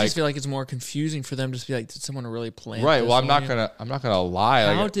that I just feel like it's more confusing for them to be like, did someone really plan? Right. Well, I'm not gonna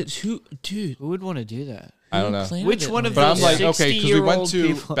lie. Who would want to do that? I don't know. Which one of But those? I'm like, okay, because we went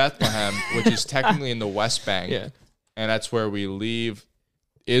to people. Bethlehem, which is technically in the West Bank. Yeah. And that's where we leave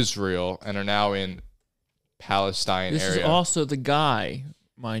Israel and are now in Palestine This area. is also the guy,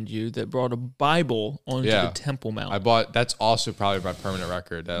 mind you, that brought a Bible onto Yeah. the Temple Mount. I bought. That's also probably my permanent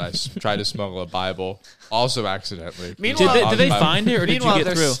record that I tried to smuggle a Bible, also accidentally. Meanwhile- Did they find it, or did you Meanwhile, get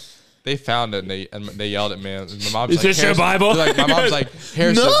through? there's- They found it and they yelled at me. And my mom's Is like, this your "Harrison-" Bible? They're like, my mom's like,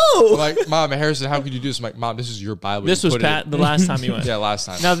 Harrison. No! I'm like, Mom, Harrison, how could you do this? I'm like, Mom, this is your Bible. This You was put it Pat in." the last time you went. Yeah, last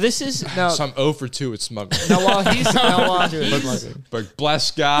time. Now this is now. So I'm 0 for 2 with smuggling. Now while he's But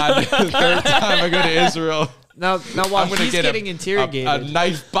bless God, the third time I go to Israel, now while I'm going he's to get getting interrogated. a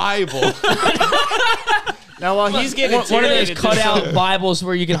knife Bible. Now while he's getting One of those interrogated, cutout Bibles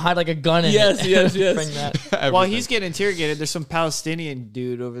where you can hide like a gun in Yes, it. yes, yes. Bring that. while Everything. he's getting interrogated, there's some Palestinian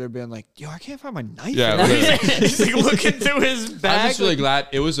dude over there being like, "Yo, I can't find my knife." Yeah, anywhere." literally. He's like looking through his I'm bag. just really glad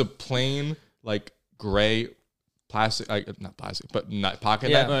it was a plain, like, gray plastic, like, not plastic, but not pocket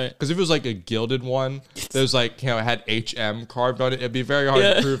Yeah. knife. Right. Because if it was like a gilded one, that was like, it had HM carved on it, it'd be very hard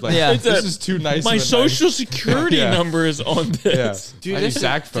Yeah. to prove. Like, Yeah. It's this a- is too nice. My of a social security Yeah. number is on knife. Yeah. this. Dude, I that's-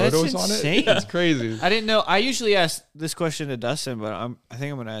 exact that's photos on it. insane. It's crazy. I didn't know. I usually ask this question to Dustin, but I think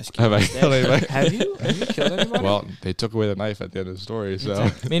I'm going to ask you. Have I instead. killed anybody? Have you killed anybody? Well, they took away the knife at the end of the story,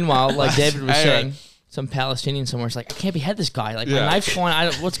 so Meanwhile, like David was Hey, saying, some Palestinian somewhere's like, I can't behead this guy. Like Yeah. my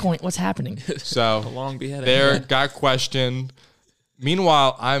knife's going. What's happening? A so long beheading. there got questioned.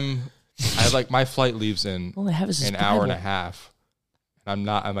 Meanwhile, I like my flight leaves in All they have is this an hour and a Bible. half. I'm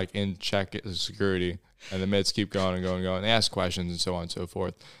like in check at the security, and the mids keep going and going and going. They ask questions and so on and so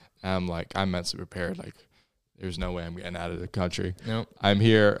forth. And I'm like, I'm mentally prepared. Like, there's no way I'm getting out of the country. Nope. I'm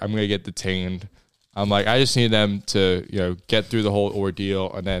here. I'm gonna get detained. I'm like, I just need them to get through the whole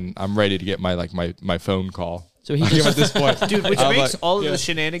ordeal, and then I'm ready to get my phone call. So he At just this point, Dude, which I'm makes like- all of Yeah. the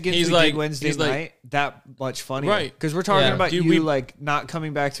shenanigans He's we like- did Wednesday he's like- night that much funnier. Right. Because we're talking Yeah. about Dude, you we- like not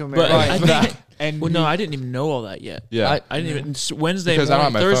coming back to But America. I think, and well, no, I didn't even know all that yet. yeah, I- I didn't even. Wednesday Because I don't morning,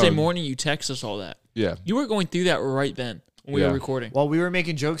 have my Thursday phone. morning, you text us all that. yeah. You were going through that right then when we Yeah. were recording. while we were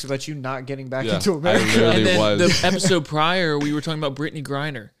making jokes about you not getting back Yeah. into I America. literally And then was. the episode prior, we were talking about Brittany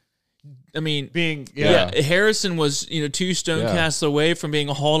Griner. I mean, being Yeah. Harrison was 2 stone Yeah. casts away from being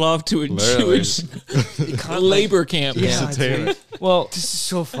hauled off to a Literally. Jewish labor camp. Yeah, Detained. dude. well, This is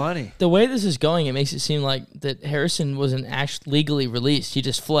so funny. the way this is going, it makes it seem like that Harrison wasn't actually legally released. He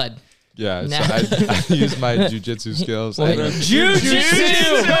just fled. Yeah, Nah. so I used my jujitsu skills. Well, and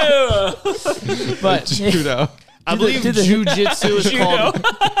But judo. I believe do the-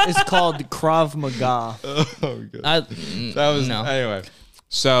 jujitsu is called Krav Maga. Oh, good. I, That was no. anyway.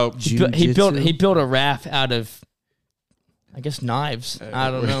 So He built a raft out of, I guess, knives. I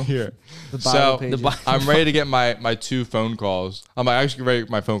don't we're know. Here. The So, Bible pages. I'm ready to get my 2 phone calls. I'm like, actually ready to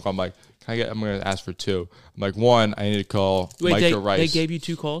get my phone call. I'm like, I'm going to ask for 2. I'm like, 1, I need to call Wait, Micah they Rice. gave you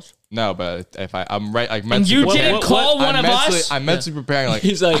 2 calls? No, but if I'm right, like And mentally. you What- didn't what- call what- one of us. I'm mentally preparing. Like,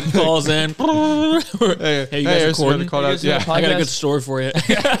 He's like, calls in. hey, Hey, you guys here's recording? the call out. You Yeah, guys I got a Podcast? good story for you.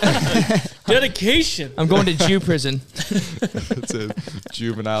 Dedication. I'm going to Jew prison. it's a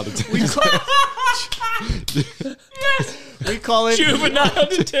juvenile detention. We call it Juvenile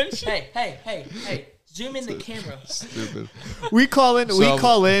detention. hey! Zoom in the camera. Stupid. we call in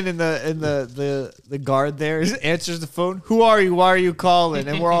So- and the guard there answers the phone. Who are you? Why are you calling?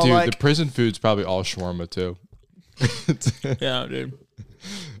 And we're all Dude, like, the prison food's probably all shawarma too. Yeah, dude.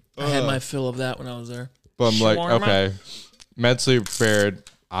 I had my fill of that when I was there. But I'm like, Shawarma? okay, mentally prepared.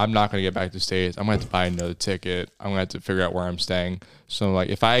 I'm not gonna get back to the States. I'm gonna have to buy another ticket. I'm gonna have to figure out where I'm staying. So I'm like,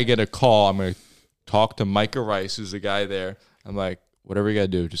 if I get a call, I'm gonna talk to Micah Rice, who's the guy there. I'm like, whatever you gotta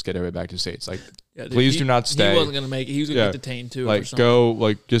do, just get everybody back to the States. Like, Yeah, dude, please do not stay. He wasn't gonna make it. He was gonna Yeah. get detained too. or Like, something. go,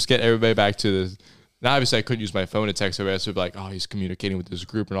 like, just get everybody back to the. Now, obviously, I couldn't use my phone to text everybody. So, like, oh, he's communicating with this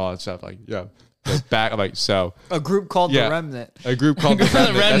group and all that stuff. Like, yeah, like back. I'm like, so a group called Yeah. the Remnant. a group called the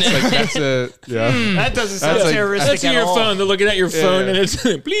Remnant. That's a yeah. That doesn't sound That's like- terroristic That's at your all. phone. They're looking at your phone, yeah. and it's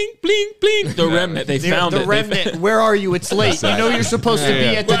bling, bling, bling. The remnant. They found the it. Remnant. Where are you? It's late. You know you're supposed to be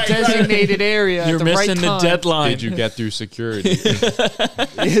Yeah. at the Right. designated area. You're at the missing right the time. deadline. Did you get through security?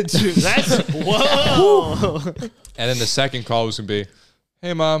 That's whoa. And then the second call was gonna be,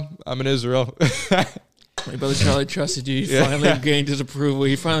 "Hey, Mom, I'm in Israel." My brother Charlie trusted you. He finally gained his approval.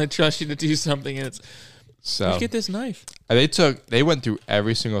 He finally trusts you to do something, and it's So let's get this knife. they went through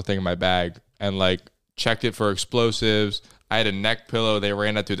every single thing in my bag and like checked it for explosives. I had a neck pillow. They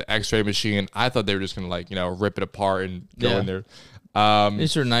ran that through the X-ray machine. I thought they were just gonna rip it apart and go Yeah. in there.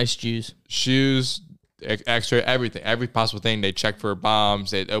 These are nice Jews. Shoes, X-ray, everything, every possible thing. They checked for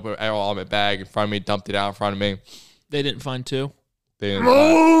bombs. They'd open all my bag in front of me, dumped it out in front of me. They didn't find 2. They didn't.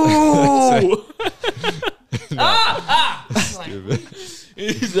 Stupid.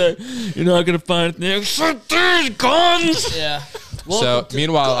 He's like, you're not gonna find anything except these guns. Yeah. So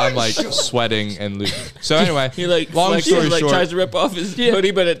meanwhile, I'm like sweating and losing. So anyway, He like long story like short, tries to rip off his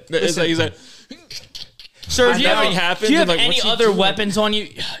hoodie, but it's like he's like. Sir, do you Nothing have, happens, do you have and, like, any what's he other doing? weapons on you?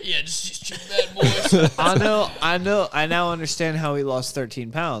 Yeah, just shoot that, boys. I now understand how he lost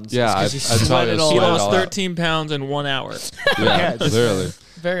 13 pounds. yeah, It's 'cause he I taught sweated you all He sweat out. it lost all out. 13 pounds in 1 hour. Yeah, literally.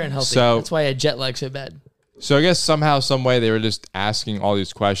 Very unhealthy. So- That's why I had jet lag so bad. So I guess somehow, some way, they were just asking all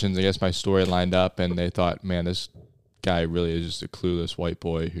these questions. I guess my story lined up, and they thought, man, this guy really is just a clueless white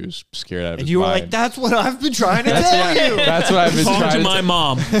boy who's scared out of And his you were mind. like, "That's what I've been trying to tell you." That's what I've been Talk trying to my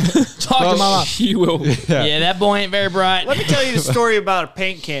mom. Talk to my mom. She will. Yeah. That boy ain't very bright. Let me tell you the story about a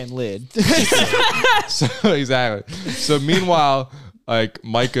paint can lid. So exactly. So meanwhile, like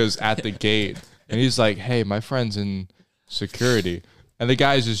Micah's at the gate, and he's like, "Hey, my friend's in security." And the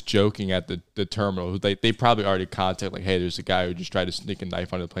guy's just joking at the terminal. Who they probably already contacted, like, hey, there's a guy who just tried to sneak a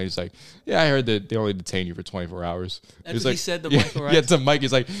knife onto the plane. He's like, yeah, I heard that they only detain you for 24 hours. That's He's what like, he said to yeah, Michael, right? Yeah, to Mike.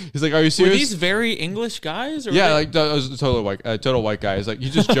 He's like, are you Were serious? these very English guys? Or Yeah, were they- like that was a total white guy. He's like,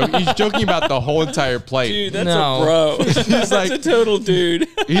 he's just joking. He's joking about the whole entire plane. dude, that's No. a bro. That's like- a total dude.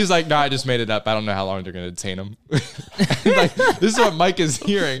 He's like, no, I just made it up. I don't know how long they're gonna detain him. Like, this is what Mike is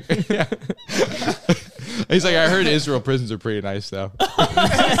hearing. Yeah. He's like, I heard Israel prisons are pretty nice though.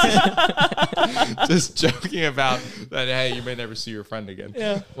 Just joking about that. Hey, you may never see your friend again.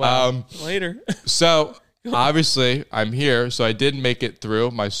 Yeah. Later. So obviously, I'm here. So I did make it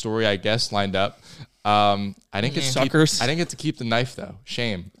through. My story, I guess, lined up. I didn't get to Suckers. I didn't get to keep the knife though.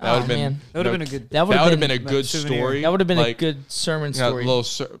 Shame. That Oh, would have been. man. That would have been a good. That would That would have have been, been a good souvenir. story. that would have been a Like, good sermon you know,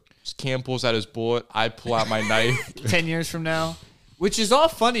 story. Cam pulls out his bullet. I pull out my knife. 10 years from now, which is all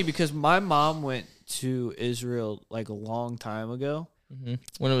funny because my mom went to Israel like a long time ago.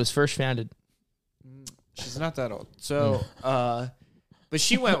 When it was first founded. She's not that old. So, but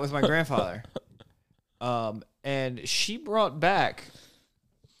she went with my grandfather. And she brought back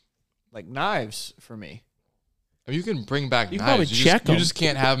like knives for me. You can bring back You can knives. probably check You 'em. just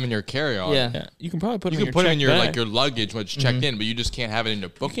can't have them in your carry-on. Yeah. Yeah, you can probably put You them can put them in your checked like bag. your luggage when it's checked in, but you just can't have it in your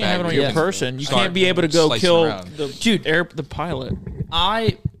book You can't have it bag. on You your can person. You start can't be able to go slicing kill around. the pilot.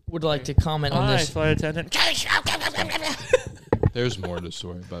 I would like to comment on Hi, this. flight attendant. There's more to the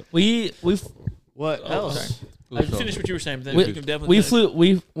story, but We What else? Finish what you were saying. But then we, you can definitely we finish.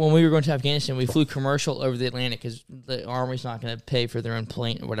 flew when we were going to Afghanistan. We flew commercial over the Atlantic because the Army's not going to pay for their own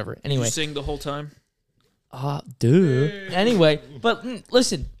plane or whatever. You Anyway, sing the whole time. duh. Anyway, but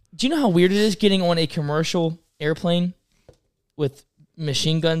listen, do you know how weird it is getting on a commercial airplane with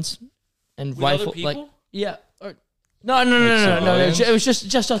machine guns and With rifle? other people? Like, yeah. No. It was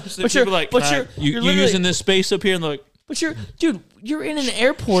just us. So But people you're like, but "Can I- you're you literally- using this space up here, and they're like, But you're in an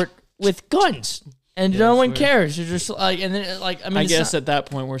airport with guns, and no one cares. You're just like, and then like, I mean, I it's guess not- at that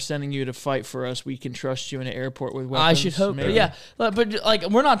point we're sending you to fight for us. We can trust you in an airport with weapons. I should hope, maybe. yeah. But like,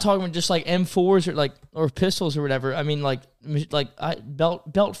 we're not talking about just like M4s or pistols or whatever. I mean, like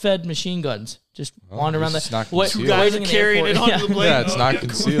belt fed machine guns, just wander around it's the not wait, concealed. Guys waiting are in the carrying it airport. onto the plane. yeah, it's not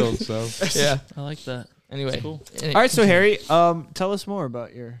concealed. So Yeah. I like that. Anyway, cool. Any- All right, so Harry, tell us more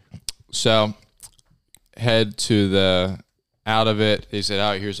about your. head to the out of it. They said,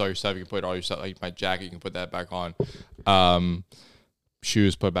 "Oh, here's all your stuff. You can put all your stuff, like my jacket. You can put that back on.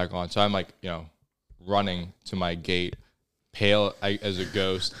 Shoes put back on." So I'm like, running to my gate, pale as a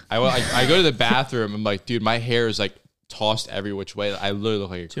ghost. I go to the bathroom. I'm like, dude, my hair is like tossed every which way. I literally look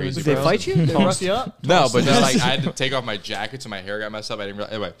like a crazy. Did they fight you? They rough you up? No, but just like I had to take off my jacket so my hair got messed up. I didn't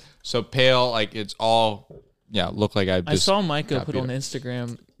realize. Anyway, so pale, like it's all, look like I just. I saw Micah got put beat on up.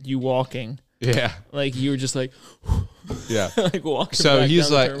 Instagram you walking, Yeah, like you were just like, yeah. like walking. So back he's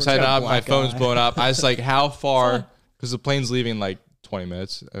down the like, terminal. so my black phone's eye. blowing up. I was like, how far? Because the plane's leaving in like 20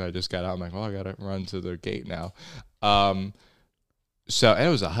 minutes, and I just got out. I'm like, well, I gotta run to the gate now. So and it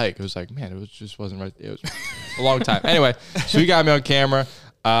was a hike. It was like, man, just wasn't right. It was a long time. Anyway, so he got me on camera,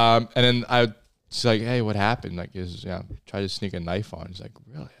 and then she's like, hey, what happened? Like, try to sneak a knife on. He's like,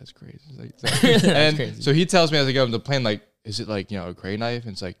 really? That's crazy. It's like, and crazy. so he tells me as I go on the plane, like, is it like a gray knife?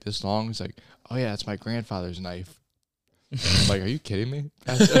 And it's like this long. He's like, oh yeah, it's my grandfather's knife. I'm like, are you kidding me?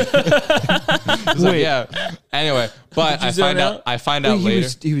 He's like, yeah. Anyway, but I find out later.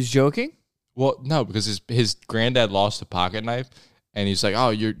 He was joking? Well, no, because his granddad lost a pocket knife, and he's like,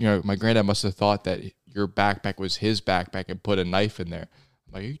 oh, my granddad must have thought that your backpack was his backpack and put a knife in there.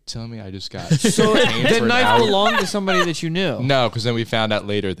 I'm like, are you telling me I just got So detained the for an knife hour? belonged to somebody that you knew. No, because then we found out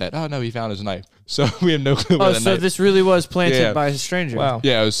later that, oh no, he found his knife. So we have no clue where Oh, the so knife. this really was planted Yeah. by a stranger. Wow.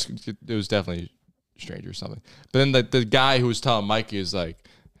 Yeah, it was definitely a stranger or something. But then the guy who was telling Mikey is like,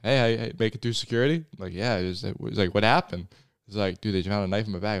 hey, I make it through security? I'm like, yeah. It was like, what happened? He's like, dude, they found a knife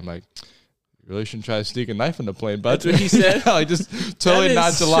in my bag. I'm like, really shouldn't try to sneak a knife in the plane, but That's what he said? like just totally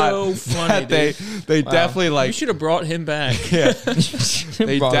That is nonchalant. so funny, That they definitely You like should have brought him back. yeah.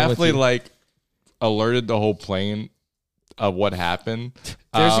 They definitely like alerted the whole plane of what happened.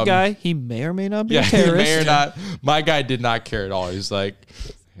 There's a guy. He may or may not be a He terrorist. may or not. My guy did not care at all. He's like,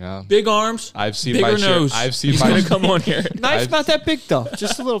 yeah. Big arms. I've seen bigger my share. nose. I've seen He's my. gonna come on here. Knife's not that big though.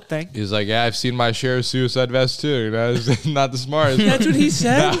 Just a little thing. He's like, yeah, I've seen my share of suicide vests too. You know, it's not the smartest. That's what he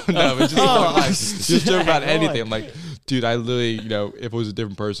said. No, it's just like, just joke about Go anything. on. I'm like, dude, I literally, if it was a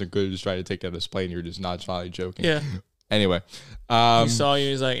different person, could have just tried to take down this plane. You're just nonchalantly joking. Yeah. Anyway, He saw you.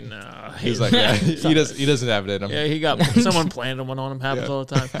 He's like, no. he's like, yeah, he doesn't have it in him. Yeah, he got someone planted one on him. Happens all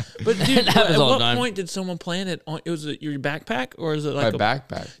the time. But dude, Happens at all the what time. point did someone plant it on? It was your backpack, or is it My like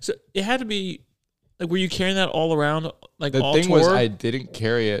backpack. So it had to be like, were you carrying that all around, like The all thing tour? was, I didn't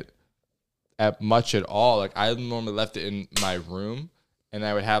carry it much at all. Like I normally left it in my room, and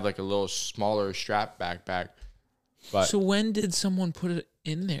I would have like a little smaller strap backpack. But So when did someone put it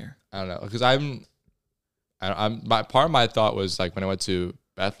in there? I don't know, because I'm part of my thought was like when I went to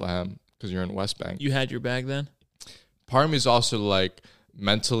Bethlehem, because you're in West Bank. You had your bag then? Part of me is also like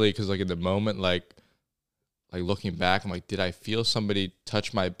mentally, because like in the moment, like looking back, I'm like, did I feel somebody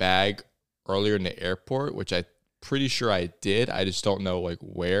touch my bag earlier in the airport? Which I pretty sure I did. I just don't know like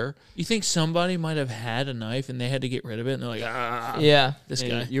where. You think somebody might have had a knife and they had to get rid of it, and they're like, Yeah. this Yeah,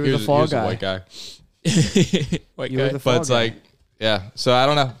 guy. You were He the was- fall he was a guy. white guy. White You guy. were the fall But it's guy. like, yeah. So I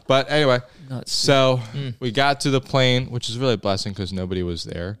don't know. But anyway, Nuts. so we got to the plane, which is really a blessing because nobody was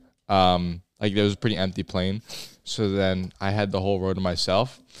there. Like it was a pretty empty plane. So then I had the whole row to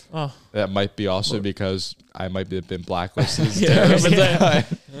myself. Oh. That might be also because I might have been blacklisted as a Yeah, terrorist.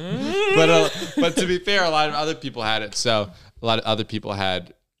 but that- but to be fair, a lot of other people had it. So a lot of other people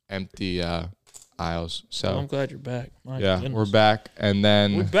had empty aisles. So I'm glad you're back. My yeah, goodness. we're back. And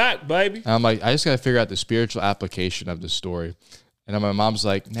then We're back, baby. I'm like, I just got to figure out the spiritual application of the story. And then my mom's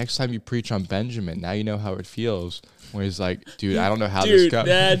like, next time you preach on Benjamin, now you know how it feels. When he's like, dude, I don't know how this Dude, goes.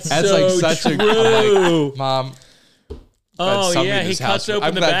 that's like so such a. true. I'm like, Mom. Oh somebody yeah, in he this cuts house- open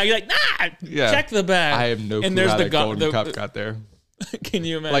I'm the glad- bag. You're like, nah, Yeah. check the bag. I have no clue And there's how the that gu- golden the- cup the- got there. Can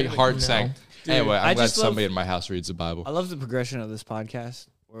you imagine? Like heart No. sank. Dude, Anyway, I I'm glad just love- somebody in my house reads the Bible. I love the progression of this podcast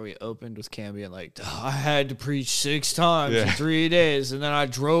where we opened with Cam being like, I had to preach 6 times in Yeah. 3 days, and then I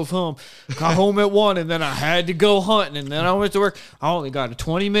drove home, got home at 1, and then I had to go hunting, and then I went to work. I only got a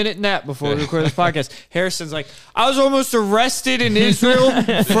 20-minute nap before we recorded this podcast. Harrison's like, I was almost arrested in Israel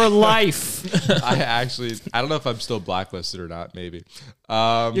for life. I don't know if I'm still blacklisted or not, maybe.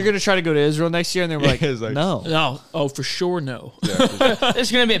 You're going to try to go to Israel next year, and they're like, It's like- no. No. Oh, for sure, no.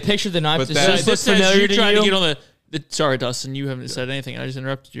 There's going to be a picture of the knife But that then- just This looks says familiar you to tried you. to get on the sorry, Dustin, you haven't said anything. I just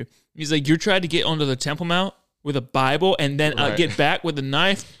interrupted you. He's like, you tried to get onto the Temple Mount with a Bible and then Right. get back with a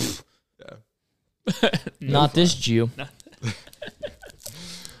knife. Not this Jew.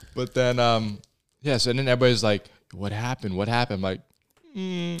 But then, yeah. So then everybody's like, "What happened? What happened?" I'm like,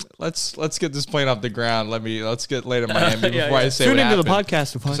 let's get this plane off the ground. Let's get laid in Miami before Yeah. I say Tune what into the happened.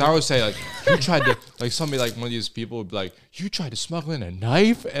 podcast to find Because I always say like, you tried to like somebody like one of these people would be like, you tried to smuggle in a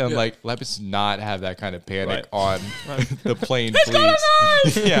knife, and I'm like, let's not have that kind of panic on the plane,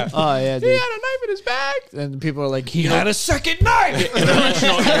 please. Yeah. Oh, yeah, He dude. had a knife in his bag. And people are like, he had a second knife.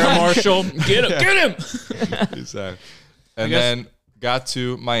 International Air Marshal, get him. Exactly. And guess- then got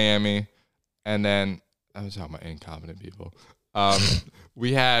to Miami, and then I was talking about incompetent people.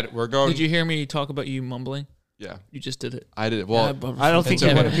 We're going. Did you hear me talk about you mumbling? Yeah, You just did it. I did. Well, I don't think it's you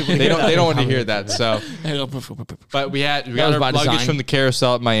okay. want people to they hear don't. that. They don't want to hear that. So, but we got was our by luggage design. from the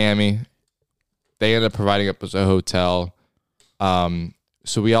carousel at Miami. They ended up providing us a hotel.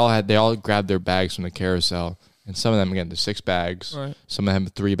 So they all grabbed their bags from the carousel, and some of them again the 6 bags. Right. Some of them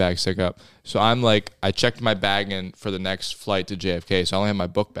 3 bags stick up. So I'm like, I checked my bag in for the next flight to JFK. So I only have my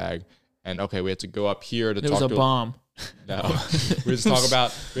book bag, and okay, we had to go up here to There talk was a to bomb. No, we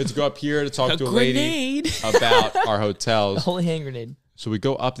had to go up here to talk A to a lady grenade. about our A hotels. holy hand grenade. So we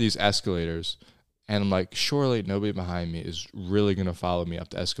go up these escalators, and I'm like, surely nobody behind me is really going to follow me up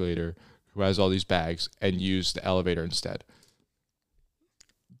the escalator who has all these bags and use the elevator instead.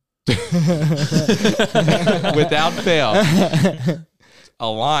 Without fail, a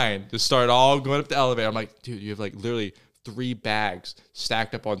line to start all going up the elevator. I'm like, dude, you have like literally 3 bags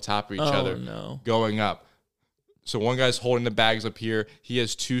stacked up on top of each other No. going up. So one guy's holding the bags up here. He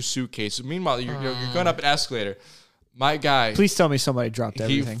has 2 suitcases. Meanwhile, you're going up an escalator. My guy, Please tell me somebody dropped he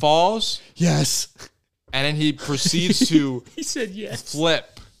everything. falls, Yes. and then he proceeds to He said yes.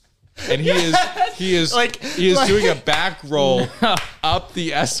 flip. And he is doing a back roll up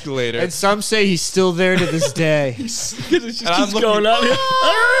the escalator. And some say he's still there to this day. Because it just And I'm keeps looking- going up.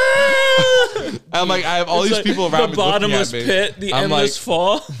 I'm like, I have all these people around me the looking bottomless at me. pit, the I'm endless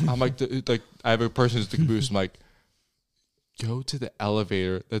fall. I'm like, I have a person who's the caboose. I'm like, go to the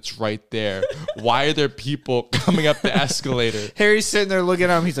elevator that's right there. Why are there people coming up the escalator? Harry's sitting there looking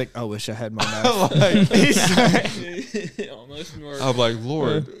at him. He's like, I wish I had my knife. Almost murdered. I'm like,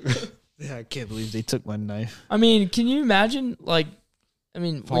 Lord. Yeah, I can't believe they took my knife. I mean, can you imagine, like,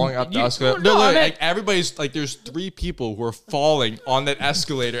 Falling up the escalator. No, Like, everybody's like, there's 3 people who are falling on that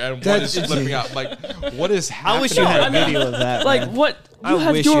escalator, and one is slipping out. Like, what is happening? I wish you had a video of that. like, man. what? I You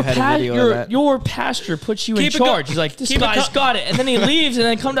have wish your you had a video of that. your pastor puts you in Keep it go- charge. He's like, this keep it guy's co- got it, and then he leaves, and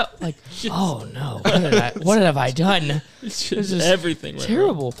then come to like, oh no, what have I done? It's This just is everything. Right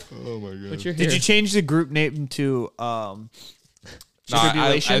Terrible. Oh my god. But you're Did here. you change the group name to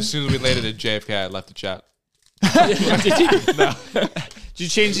Tribulation? As soon as we landed at JFK, I left the chat. Did you? Did you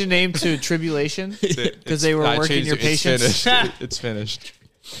change the name to Tribulation? Because they were I working changed your it. It's patience? finished. It's finished.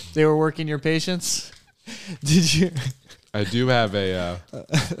 They were working your patience? Did you? I do have a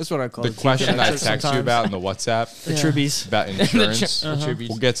That's what I call the it. question I text Sometimes. you about in the WhatsApp The Tribbies. about insurance. Uh-huh.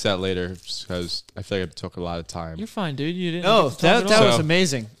 We'll get to that later because I feel like it took a lot of time. You're fine, dude. You didn't. No, get to talk that at all. was So-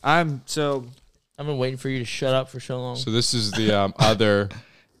 amazing. I've been waiting for you to shut up for so long. So this is the other,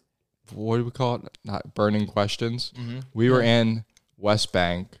 what do we call it? Not burning questions. We were in West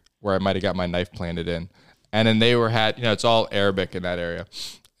Bank where I might have got my knife planted in. And then they had, it's all Arabic in that area.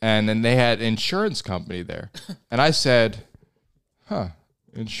 And then they had an insurance company there. And I said,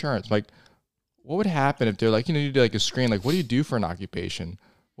 insurance. Like, what would happen if they're like, you do like a screen, like, what do you do for an occupation?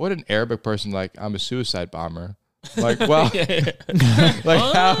 What would an Arabic person like, I'm a suicide bomber. Like, well,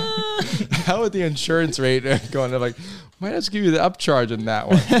 like how would the insurance rate go? And they're like, might have to give you the upcharge on that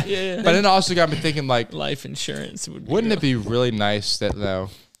one. Yeah. But then it also got me thinking, like, Life insurance would. Be wouldn't it be really nice that though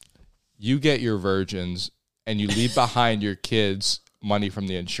you get your virgins and you leave behind your kids money from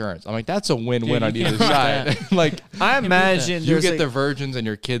the insurance? I'm like, that's a win-win Dude, on you either can't beat side. Like, I imagine you there's get like, the virgins and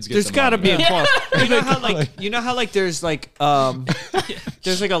your kids get. there's the got to money. be a clause. You know how there's like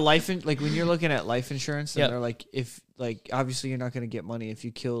there's like a like when you're looking at life insurance and Yep. they're like if like obviously you're not going to get money if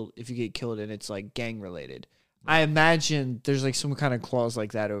you get killed and it's like gang related. I imagine there's like some kind of clause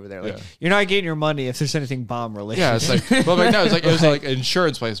like that over there. Like Yeah. you're not getting your money if there's anything bomb related. Yeah, it's like, well, like no, it was like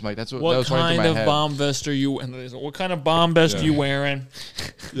insurance place. I'm like, that's what that What was running through kind my of head. bomb vest are you? And what kind of bomb vest are you wearing?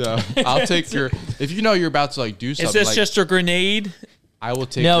 Yeah, I'll take your. If you know you're about to like do something, Is this like, just a grenade? I will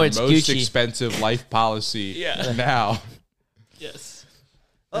take No, your it's most Gucci. expensive life policy Yeah. now. Yes.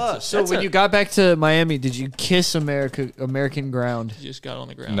 So when you got back to Miami, did you kiss American ground? You just got on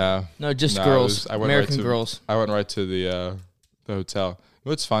the ground. No, just No, girls, I went American right to, girls. I went right to the hotel.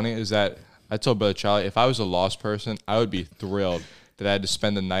 What's funny is that I told Brother Charlie, if I was a lost person, I would be thrilled that I had to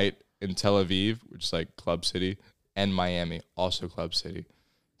spend the night in Tel Aviv, which is like Club City, and Miami, also Club City.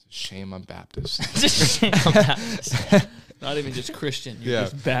 It's a shame I'm Baptist. Not even just Christian. You're Yeah.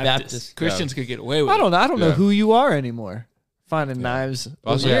 just Baptist. Christians could get away with I don't know Yeah. who you are anymore. Finding knives.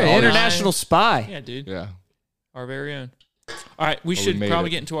 Also, You're yeah, an all international spy, it. Yeah, dude. Yeah. Our very own. All right, we Well, we should made probably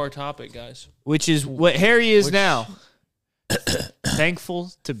it. get into our topic, guys. which is what Harry is now.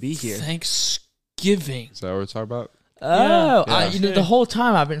 Thankful to be here. Thanksgiving. Is that what we're talking about? Oh, Yeah. the whole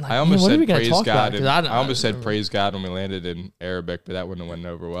time I've been like, I almost what are said we going to praise talk about? God. 'Cause I almost said praise God when we landed in Arabic, but that wouldn't have went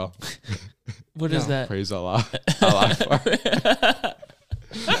over well. What is that? Praise Allah. Allah Akbar.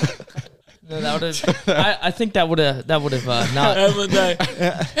 No, that would have. I think that would have not.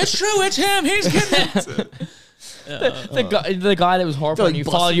 It's true. It's him. He's getting it. The guy that was harping on you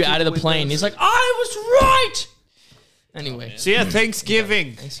followed you out of the plane. He's like, I was right. Anyway, So yeah,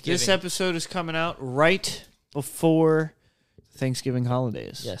 Thanksgiving. Thanksgiving. This episode is coming out right before Thanksgiving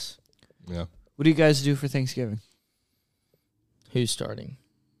holidays. yes. Yeah. What do you guys do for Thanksgiving? Who's starting?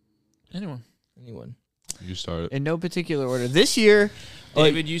 Anyone? Anyone? You started. In no particular order. This year,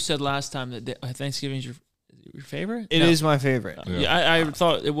 David, you said last time that Thanksgiving is your favorite. it is my favorite. Yeah, I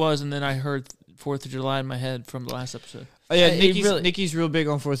thought it was, and then I heard 4th of July in my head from the last episode. Oh yeah, It Nikki's real big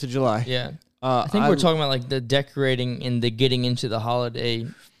on 4th of July. Yeah. I think we're talking about like the decorating and the getting into the holiday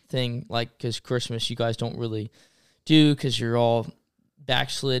thing, like because Christmas you guys don't really do because you're all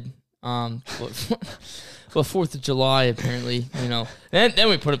backslid. But 4th of July apparently, then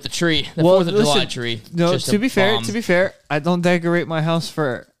we put up the tree, the 4th of July tree. No, just to a be bomb. fair, I don't decorate my house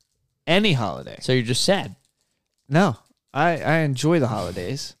for any holiday. So you're just sad. No, I enjoy the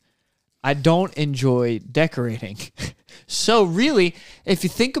holidays. I don't enjoy decorating. So really, if you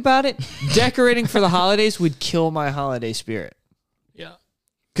think about it, decorating for the holidays would kill my holiday spirit. Yeah.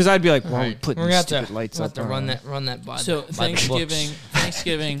 Because I'd be like, well, Right. putting We're gonna stupid have to, lights we'll up. have to run that by. So by the books.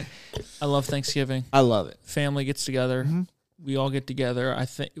 Thanksgiving. I love Thanksgiving. I love it. Family gets together. we all get together. I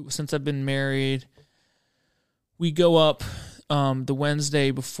think since I've been married, we go up the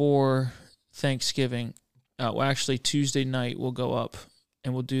Wednesday before Thanksgiving. Well, actually, Tuesday night we'll go up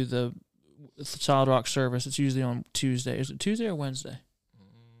and we'll do the Solid Rock service. It's usually on Tuesday. Is it Tuesday or Wednesday?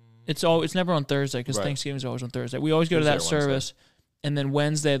 It's never on Thursday because Thanksgiving is always on Thursday. We always go to that service, and then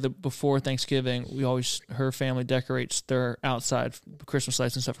Wednesday before Thanksgiving, her family decorates their outside Christmas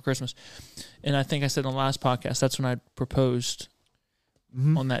lights and stuff for Christmas. And I think I said on the last podcast that's when I proposed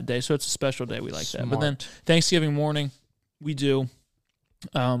on that day. So it's a special day. We like that. But then Thanksgiving morning, we do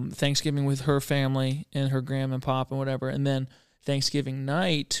Thanksgiving with her family and her grandma and pop and whatever, and then Thanksgiving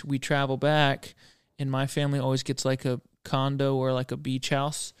night we travel back, and my family always gets like a condo or like a beach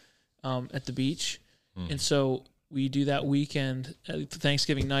house at the beach. And so we do that weekend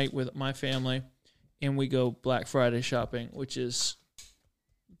Thanksgiving night with my family, and we go Black Friday shopping, which is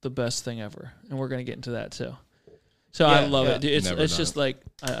the best thing ever, and we're going to get into that too. So I love it. It's just like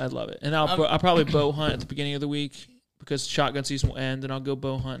I love it. And I'll probably bow hunt at the beginning of the week because shotgun season will end, and I'll go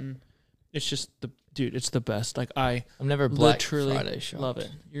bow hunting. It's just it's the best. Like I'm never Black literally Friday shopped. love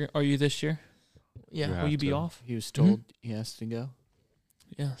it. Are you this year? Yeah. Will you be off? He was told he has to go.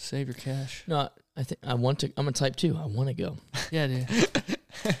 Yeah, save your cash. No, I think I want to. I'm a type 2. I want to go. Yeah, dude.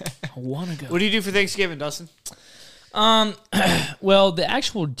 I want to go. What do you do for Thanksgiving, Dustin? Well, the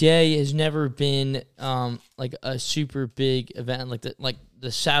actual day has never been like a super big event. Like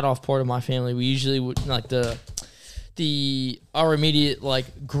the sat off part of my family, we usually would like our immediate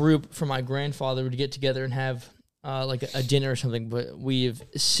like group for my grandfather would get together and have like a dinner or something. But we've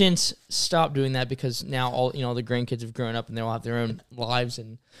since stopped doing that because now all the grandkids have grown up and they all have their own lives.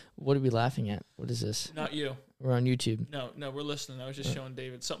 And what are we laughing at? What is this? Not you. We're on YouTube. No, we're listening. I was just showing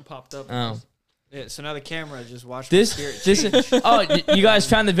David. Something popped up. Oh. Yeah, so now the camera just watched This you guys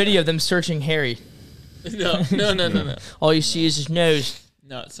found the video of them searching Harry. No. All you see is his nose.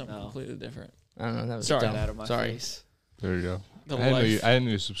 No, it's something completely different. I don't know. That was Sorry. dumb. out of my Sorry. face. There you go. The I life. didn't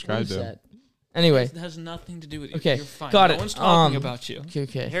know you What subscribed is to him. that? Anyway. It has nothing to do with you. Okay, You're fine. got no it. one's talking about you.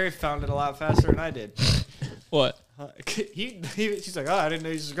 Okay. Harry found it a lot faster than I did. What? She's like, oh, I didn't know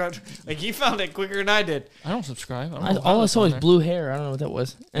you subscribed. Like, he found it quicker than I did. I don't subscribe. I don't know All I what's saw on was there. blue hair. I don't know what that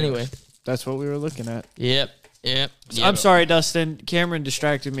was. Anyway. That's what we were looking at. Yep. I'm sorry, Dustin. Cameron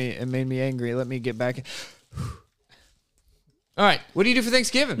distracted me and made me angry. Let me get back. All right. What do you do for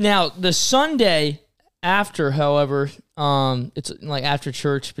Thanksgiving? Now, the Sunday after, however, it's like after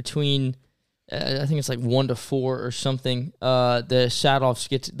church between, I think it's like 1 to 4 or something. The sat-offs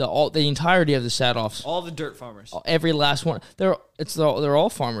get the entirety of the sat-offs. All the dirt farmers. Every last one. They're all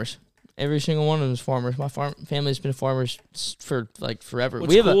farmers. Every single one of them is farmers. My family's been farmers for like forever.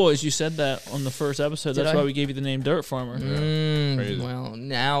 What's cool is you said that on the first episode. Did That's I? why we gave you the name Dirt Farmer. Crazy. Well,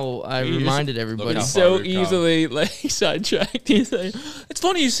 now I You reminded everybody. how So far we've come. easily like sidetracked. You say, it's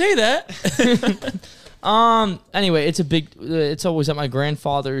funny you say that. Anyway, it's always at my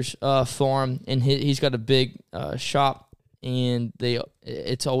grandfather's farm, and he's got a big shop, and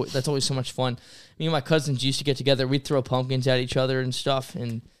that's always so much fun. Me and my cousins used to get together. We'd throw pumpkins at each other and stuff,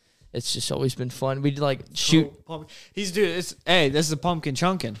 and it's just always been fun. We'd like shoot. This is a pumpkin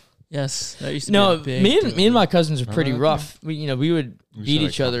chunkin'. Yes, that used to No, be a big me and my cousins are pretty that? rough. We would We beat should have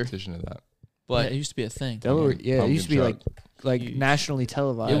each a other, competition of that. But but it used to be a thing. It used to be Pumpkin like Huge. nationally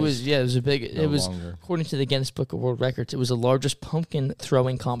televised. it was a big. No It was longer. according to the Guinness Book of World Records. It was the largest pumpkin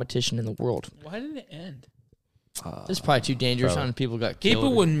throwing competition in the world. Why did it end? This is probably too dangerous. Probably. And people got killed.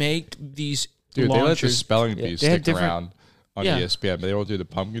 People would make these Dude, they let the launchers. spelling Yeah. bee They had stick different- around on Yeah. ESPN, but they don't do the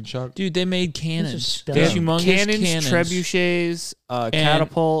pumpkin chunk. Dude, they made These cannons. are These spells. humongous cannons, trebuchets,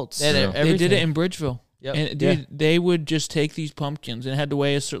 catapults. They had Yeah. They did everything. it in Bridgeville. Yep. And dude, they would just take these pumpkins and it had to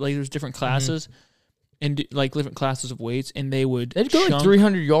weigh a certain, like there's different classes and like different classes of weights, and they would They'd go like chunk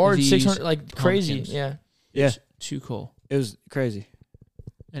 300 yards, these 600, like crazy. pumpkins. Yeah. Yeah, It's too cool. it was crazy.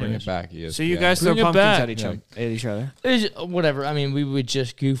 Bring Anyways. it back, ESPN. So you guys throw Bring it pumpkins back. at each other. It was, whatever. I mean, we would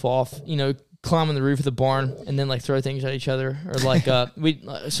just goof off, climb on the roof of the barn and then like throw things at each other, or like we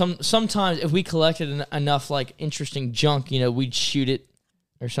sometimes if we collected enough like interesting junk, we'd shoot it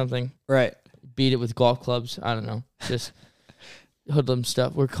or something, Right. beat it with golf clubs. I don't know, just hoodlum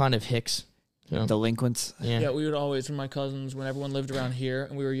stuff. We're kind of hicks. So, Delinquents. yeah. Yeah, we would always, when my cousins, when everyone lived around here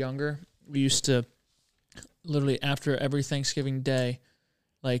and we were younger, we used to literally after every Thanksgiving day,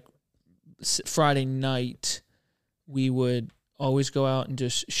 like Friday night, we would always go out and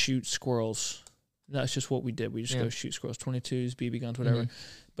just shoot squirrels. That's just what we did. We just Yeah. go shoot squirrels, 22s, BB guns, whatever. Mhm.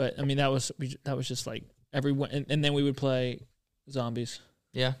 But I mean, that was just like everyone, and then we would play zombies.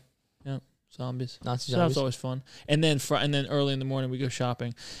 Yeah. Zombies. Nazi So that was zombies. always fun. And then early in the morning we go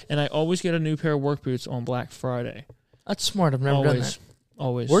shopping, and I always get a new pair of work boots on Black Friday. That's smart. I've never done that.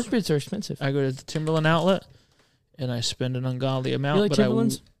 Always. Work boots are expensive. I go to the Timberland outlet and I spend an ungodly amount. You like but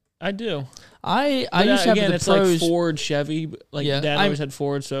Timberlands? I do. I But used to have again, the it's pros. like Ford, Chevy. Like Yeah, Dad I'm- always had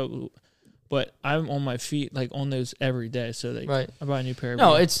Ford, so. But I'm on my feet like on those every day, so Right. I buy a new pair.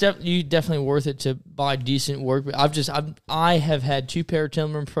 No, it's definitely worth it to buy decent work. But I have had 2 pair of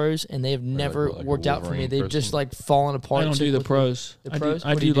Timberland Pros, and they have never like a worked out for me. Wolverine They've person. just like fallen apart. I don't so do the quickly. pros. The I pros? do,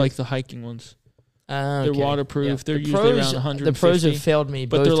 What do you do? like the hiking ones. They're Okay. waterproof. They're The usually pros, around 150. The pros have failed me,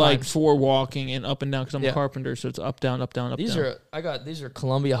 but both they're like times. for walking and up and down because I'm Yeah. a carpenter, so it's up, down, up, down, up, These down. are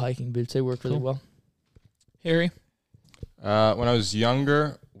Columbia hiking boots. They work really Cool. well. Harry. When I was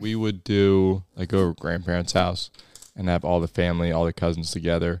younger, we would do like go to grandparents' house and have all the family, all the cousins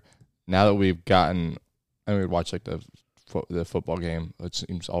together. Now that we've gotten, and we'd watch like the football game. It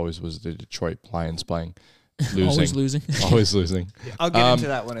seems always was the Detroit Lions playing, losing, Always losing. always losing. I'll get into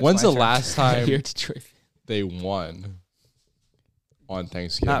that when it's When's my the turn. last Here, time Detroit. they won on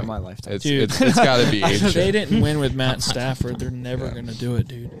Thanksgiving? Not in my lifetime. Dude. It's got to be ancient. They didn't win with Matt Stafford. They're never gonna do it,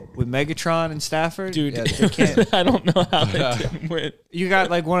 dude. With Megatron and Stafford, Dude, yeah, they can't. I don't know how they didn't win. You got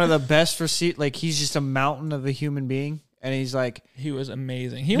like one of the best receipt. Like he's just a mountain of a human being, and he's like He was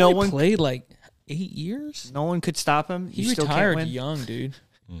amazing. He No only one- played like 8 years. no one could stop him. He You still can't retired win. young, dude.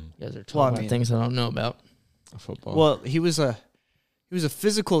 You guys are talking Well, I about mean- things I don't know about. Football. Well, he was a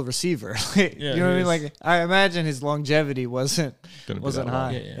physical receiver. Like, Yeah, you know what I he mean? Like I imagine his longevity wasn't Gonna be that long.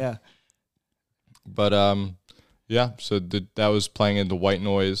 high. Yeah, yeah. Yeah. But yeah, so that was playing in the white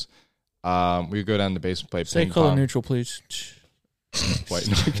noise. We would go down to the basement, play Say ping color pong. neutral, please. White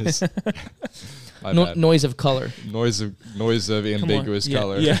noise. My No, bad. noise of color. Noise of ambiguous Yeah,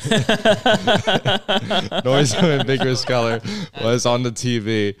 color. Yeah. Noise of ambiguous color was on the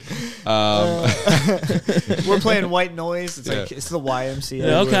TV. We're playing white noise. It's like Yeah. it's the YMCA.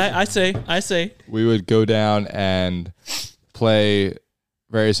 Yeah, okay, I say. We would go down and play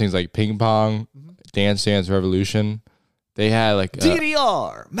various things like ping pong, Dance Dance Revolution. They had like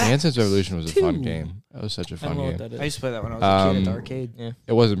DDR. Dance Dance Revolution was a fun 2. game. That was such a I fun don't know game. what that I is. used to play that when I was a kid at the Um, arcade. Yeah.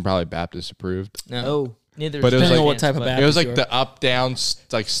 It wasn't probably Baptist approved. No. Oh, Neither. But it was Depending like- on what type of but- Baptist It was you like are. the up down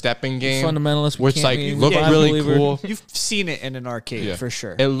like stepping game, Fundamentalist, we which can't like be looked Yeah, really believer. cool. you've seen it in an arcade Yeah. for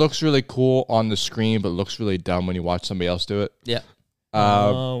sure. It looks really cool on the screen, but looks really dumb when you watch somebody else do it. Yeah.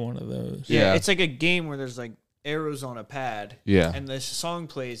 Oh, one of those. yeah, yeah. it's like a game where there's like arrows on a pad. Yeah. And the song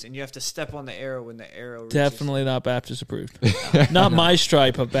plays, and you have to step on the arrow when the arrow reaches. Definitely not Baptist approved. Not my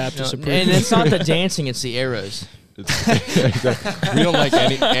stripe of No, Baptist and approved. it's not the dancing; it's the arrows. We don't like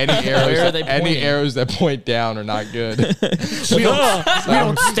any arrows. Where are they Any pointing? arrows that point down are not good. We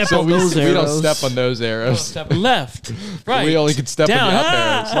don't step So on we those don't arrows. step on those arrows. Left, right. We only can step down. on the up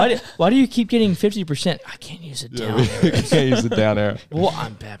Ah! arrows. Why do you keep getting 50%? I can't use it down. Yeah, we can't use the down arrow. Well,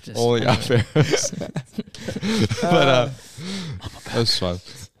 I'm Baptist. Only up arrows. But that was fun.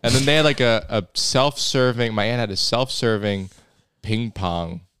 And then they had like a self-serving. My aunt had a self-serving ping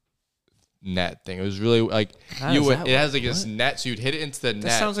pong net thing. It was really like How you does would. that It has like this net, so you'd hit it into the That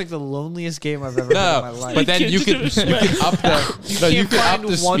net. sounds like the loneliest game I've ever played in my no, life. but then you could up the. No, you can't could up find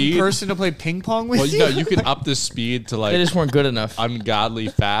the one speed. person to play ping pong with Well, you. no, you could up the speed to They like just weren't good enough. ungodly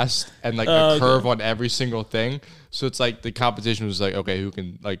fast and like Oh, a okay. curve on every single thing. So it's like the competition was like, okay, who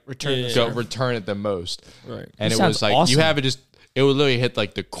can like Return Yeah. the go serve. return it the most? Right. And That it sounds was like awesome. you have it just. It would literally hit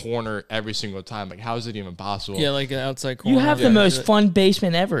like the corner every single time. Like, how is it even possible? Yeah, like an outside corner. You have the most fun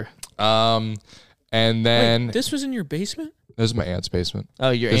basement ever. And then Wait, this was in your basement? this is my aunt's basement. Oh,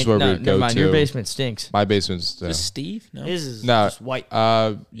 your This is aunt, where no, we'd never go mind. Your to. basement stinks. My basement's Is this Steve? No. His is no. just white.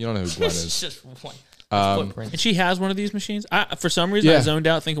 You don't know who Gwen It's is. just one. Um, And she has one of these machines. For some reason, I Yeah. zoned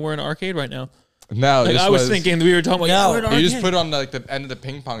out thinking we're in an arcade right now. No, Like, this I was thinking we were talking about. Yeah, we're in an You just arcade. put it on like the end of the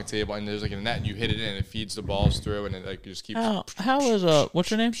ping pong table, and there's like a net, and you hit it in, and it feeds the balls through, and it like just keeps. How is what's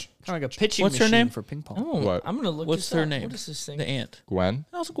her name? Kind of like a pitching What's her machine name? for ping pong. Oh, What? I'm gonna look. What's this her up. name? What is this thing? The aunt. Gwen.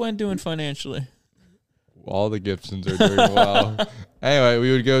 How's Gwen doing financially? All the Gibsons are doing well. Anyway,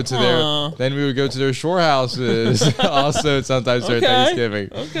 we would go to Aw. their. Then we would go to their shore houses. Also, sometimes during Okay. Thanksgiving.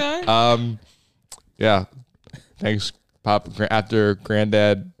 Okay. Yeah. Thanks, Pop. After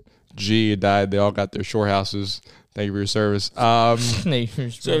Granddad G died, they all got their shore houses. Thank you for your service. So So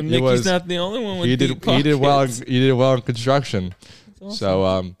Nikki's was- not the only one with He deep did well. pockets. He did well in construction. Awesome.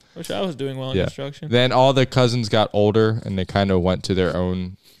 So Wish I was doing well in yeah. construction. Then all the cousins got older, and they kind of went to their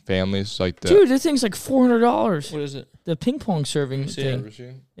own families. Like the dude, this thing's like $400. What is it? The ping pong serving see thing.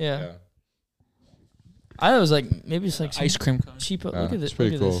 machine. Yeah. I was like, maybe it's like some Ice cream cone. cheap. Yeah, Look at this. it's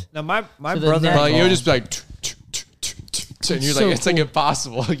pretty look at cool. this. Now my So the brother. net- But like, you Oh. would just be like, and you're So like, it's like cool.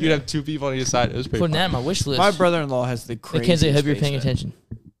 impossible. You'd have two people on either side. It was pretty Putting fun. that on my wish list. My brother-in-law has the craziest Mackenzie, I hope you're paying basement.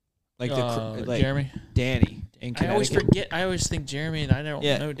 attention. Like Jeremy. Danny. in I always Connecticut. forget. I always think Jeremy and I don't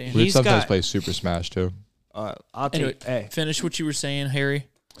Yeah. know Dan. We He's sometimes got- play Super Smash too. I'll take. Anyway, Hey, finish what you were saying, Harry.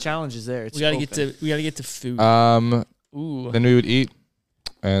 challenge is there. It's We gotta open. get to food. Ooh. Then we would eat,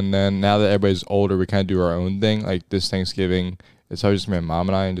 and then now that everybody's older, we kind of do our own thing. Like this Thanksgiving, it's always just my mom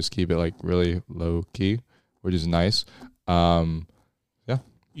and I, and just keep it like really low key, which is nice.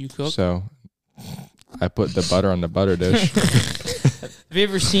 You cook? So I put the butter on the butter dish. Have you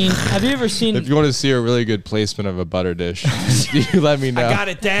ever seen? If you want to see a really good placement of a butter dish, you let me know. I got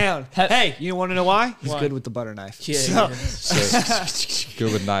it down. Hey, you want to know why? He's Why? good with the butter knife. Yeah. So- yeah. So,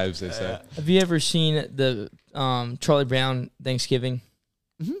 good with knives, they say. Have you ever seen the Charlie Brown Thanksgiving?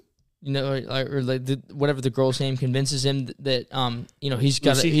 Mhm. You know, or like whatever the girl's name convinces him that he's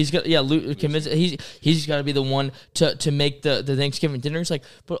got Lucy? he's got to be the one to make the Thanksgiving dinner. It's like,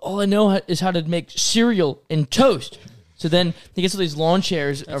 but all I know is how to make cereal and toast. So then he gets all these lawn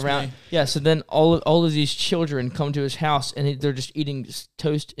chairs around. me. Yeah. So then all of these children come to his house and they're just eating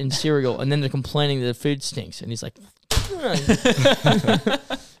toast and cereal, and then they're complaining that the food stinks, and he's like,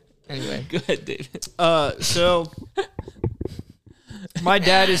 anyway. Go ahead, David. So my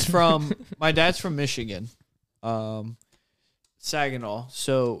dad's from Michigan, Saginaw.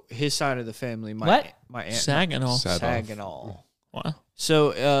 So his side of the family, What? my aunt Saginaw. Saginaw. Wow.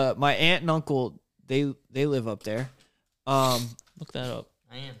 So my aunt and uncle they live up there. Look that up.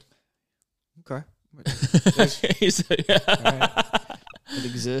 I am. Okay, He said, yeah. it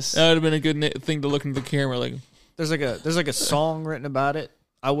exists. That would have been a good thing to look into the camera. Like, There's like a song written about it.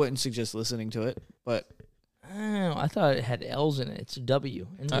 I wouldn't suggest listening to it, but Oh, I thought it had L's in it. It's a W.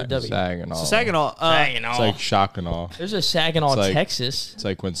 Ends with a W. Saginaw. so Saginaw. It's like Shockinaw. There's a Saginaw, It's like- Texas. It's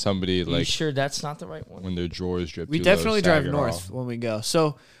like when somebody Are you like sure that's not the right one? when their drawers drip. We too low, definitely drive Saginaw. north when we go.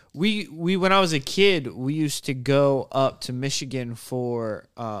 So we when I was a kid, we used to go up to Michigan for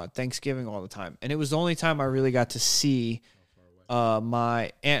Thanksgiving all the time, and it was the only time I really got to see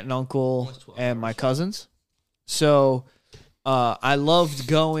my aunt and uncle and my cousins. So I loved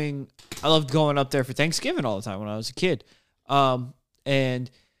going up there for Thanksgiving all the time when I was a kid,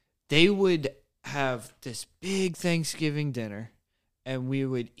 and they would have this big Thanksgiving dinner, and we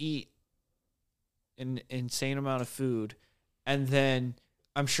would eat an insane amount of food. And then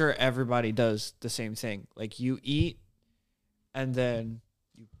I'm sure everybody does the same thing. Like you eat and then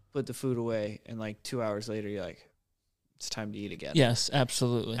you put the food away, and like 2 hours later you're like, it's time to eat again. yes,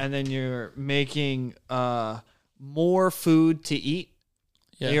 absolutely. And then you're making more food to eat.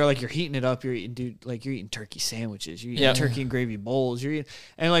 Yeah. You're heating it up. You're eating turkey sandwiches. You're eating Yeah. turkey and gravy bowls. And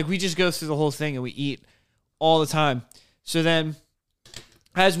like we just go through the whole thing and we eat all the time. So then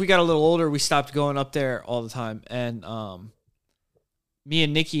as we got a little older, we stopped going up there all the time. And me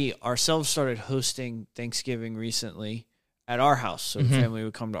and Nikki ourselves started hosting Thanksgiving recently at our house. So the family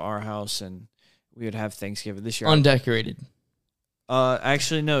would come to our house and we would have Thanksgiving this year. Undecorated.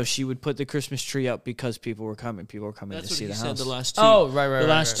 Actually, no. She would put the Christmas tree up because people were coming. People were coming That's to what see he the said house. the last two. Oh, right. The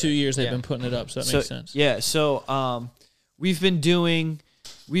last 2 years they've Yeah. been putting it up, so that makes sense. Yeah. So we've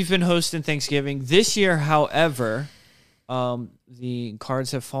been hosting Thanksgiving this year. However, the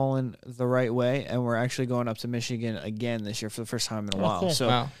cards have fallen the right way, and we're actually going up to Michigan again this year for the first time in a while. cool. So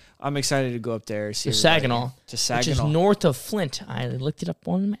Wow. I'm excited to go up there. See To everybody. Saginaw. To Which Saginaw. is north of Flint. I looked it up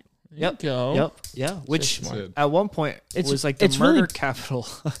on the map. Yep. Go. Yep. Yeah. Which smart. at one point It's- was like the it's murder really- capital.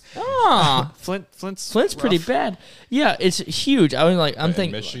 Ah, Flint's pretty rough. bad. Yeah, it's huge. I'm In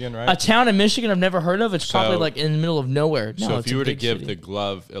thinking Michigan, a right? town in Michigan I've never heard of. It's probably So- like in the middle of nowhere. No, So it's if you a were to big give city. the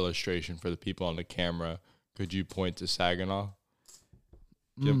glove illustration for the people on the camera, could you point to Saginaw?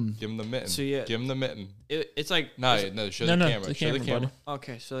 Give him the mitten. So, yeah. Give him the mitten. It's like No, show the No, camera. the Show the camera, camera.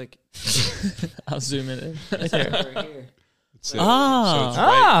 okay. So like I'll zoom in. right here. That's it.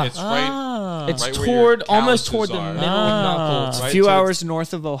 Ah. So it's right. It's right where your toward almost toward the calluses middle are. of Knuckles. A Right few towards- hours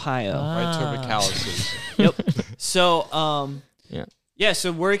north of Ohio. Right toward the calluses. Yep. So, Yeah.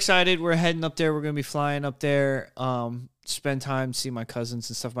 So we're excited. We're heading up there. We're gonna be flying up there. Spend time, see my cousins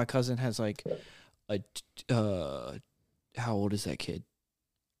and stuff. My cousin has like how old is that kid?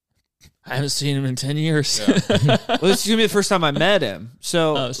 I haven't seen him in 10 years. Yeah. Well, this is gonna be the first time I met him.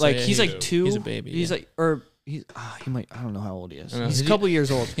 So, Oh, so like yeah, he's he's like a- 2. he's a baby, He's yeah. like, or he's he might. I don't know how old he is. I know. He's a Is he- couple years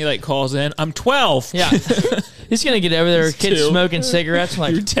old. He like calls in. I'm 12. Yeah. He's going to get over there, He's kids 2. smoking cigarettes. I'm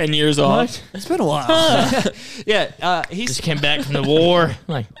like, You're 10 years old. what? It's been a while. Yeah. Just He's came back from the war. I'm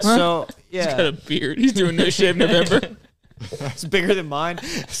like, huh? so He's got yeah. a beard. He's doing No Shave November. It's bigger than mine.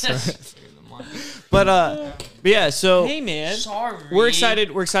 But yeah. So man. Sorry. we're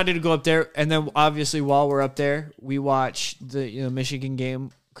excited. We're excited to go up there, and then obviously while we're up there, we watch the Michigan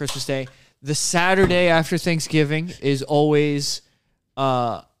game Christmas Day. The Saturday after Thanksgiving is always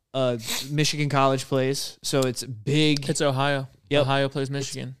Michigan College plays, so it's big. It's Ohio. Yep. Ohio plays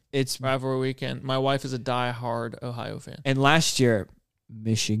Michigan. It's rivalry weekend. My wife is a die-hard Ohio fan. And last year,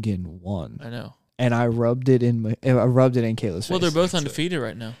 Michigan won. I know. And I rubbed it in Kayla's face. Well, they're both undefeated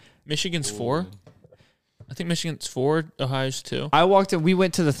right now. Michigan's 4. I think Michigan's 4. Ohio's 2. I walked in. We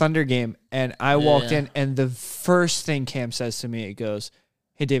went to the Thunder game, and I walked in, and the first thing Cam says to me, it goes,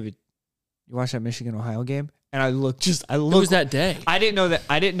 "Hey, David, you watch that Michigan Ohio game?" And I looked. It was that day. I didn't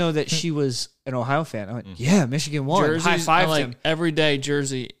know that she was an Ohio fan. I went, "Yeah, Michigan won." Jerseys, High-fived like, him every day.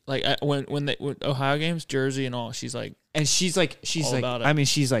 Jersey, like when Ohio games, Jersey and all. She's like, and she's like, about it. I mean,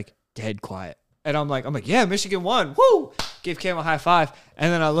 she's like dead quiet. And I'm like, yeah, Michigan won. Woo! Give Cam a high five.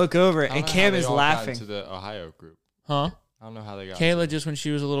 And then I look over and Cam is laughing. To the Ohio group. Huh? I don't know how they got. Kayla, just when she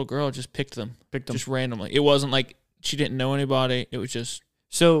was a little girl, just picked them. Just randomly. It wasn't like she didn't know anybody. It was just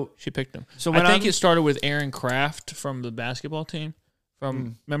she picked them. So I think it started with Aaron Kraft from the basketball team.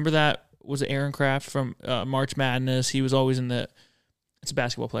 Remember that was Aaron Kraft from March Madness. He was always it's a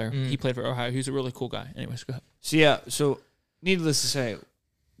basketball player. He played for Ohio. He's a really cool guy. Anyways, go ahead. So needless to say,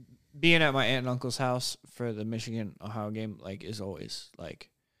 being at my aunt and uncle's house for the Michigan Ohio game, like, is always like,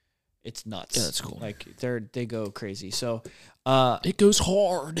 it's nuts. Yeah, that's cool. Like they go crazy. So it goes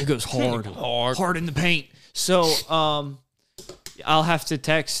hard. It goes hard. hard in the paint. So I'll have to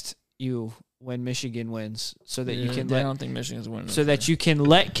text you when Michigan wins so that you can. I don't think Michigan's winning. So that you can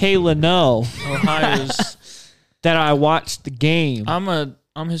let Kayla know Ohio's that I watched the game.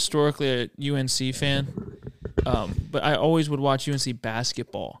 I'm historically a UNC fan, but I always would watch UNC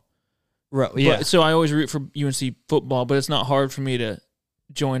basketball. Right. Yeah. So I always root for UNC football, but it's not hard for me to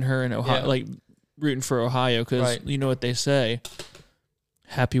join her in Ohio, like rooting for Ohio, because you know what they say: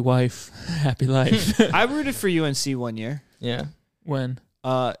 happy wife, happy life. I rooted for UNC one year. Yeah. When?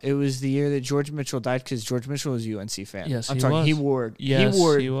 It was the year that George Mitchell died, because George Mitchell was a UNC fan. Yes, I'm talking. Was. He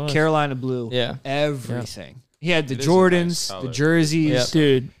wore Carolina blue. Yeah. Everything. He had the Jordans, the jerseys.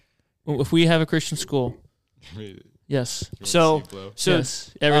 Dude, if we have a Christian school, yes. So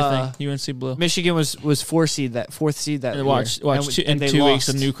yes, everything UNC blue. Michigan was fourth seed that year. Watch in 2 weeks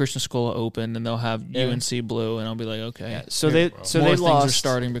a new Christian school will open and they'll have UNC blue, and I'll be like, okay. Yeah. So they lost. Things are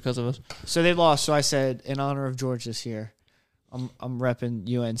starting because of us. So they lost. So I said, in honor of George this year, I'm repping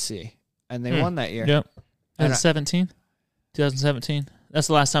UNC, and they won that year. Yep. 2017. That's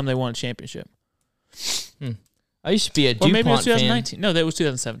the last time they won a championship. I used to be a DuPont maybe it was 2019. fan. No, that was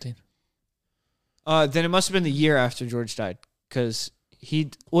 2017. Then it must have been the year after George died, because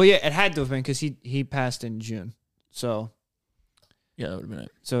it had to have been, because he passed in June. So yeah, that would have been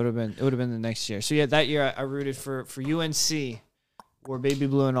it. So it would have been the next year. So yeah, that year I rooted for UNC, wore baby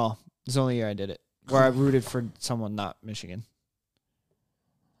blue and all. It's the only year I did it, where I rooted for someone not Michigan.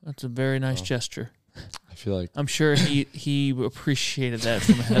 That's a very nice gesture. I feel like I'm sure he appreciated that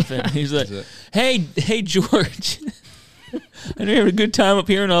from heaven. He's like, hey George, I know you're having a good time up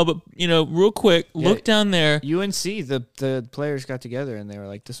here and all, but real quick, look down there. UNC, the players got together and they were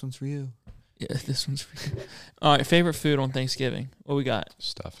like, "This one's for you." Yeah, this one's for you. All right, favorite food on Thanksgiving. What we got?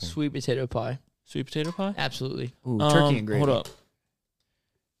 Stuffing. Sweet potato pie. Sweet potato pie? Absolutely. Ooh, turkey and gravy. Hold up.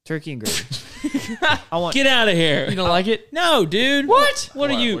 Turkey and gravy. Get out of here. You don't like it? No, dude. What?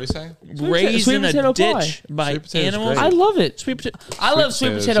 What are you? What are you saying? Raised in a ditch by animals? I love it. Sweet potato. I love sweet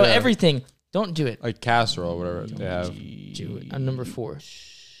potatoes, potato yeah. everything. Don't do it. Like casserole, whatever they have. Do it. I'm number 4.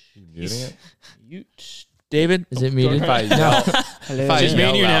 You muting it? David? Is it muted? If I yell, Just me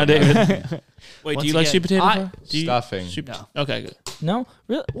and you now, David. Wait, Once do you like again, sweet potato pie? Stuffing. No. Okay, good. No?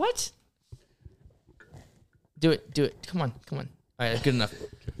 Really? What? Do it. Come on. All right, good enough.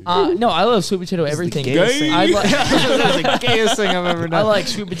 No, I love sweet potato everything. I the gayest thing I've ever done. I like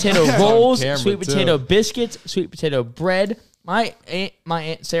sweet potato rolls, camera, sweet potato too. biscuits, sweet potato bread. My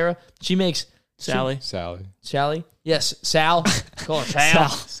aunt Sarah, she makes Sally. Sally. Yes, Sal. Call her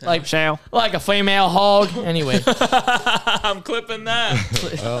Sal. Like Sal. Like a female hog. Anyway, I'm clipping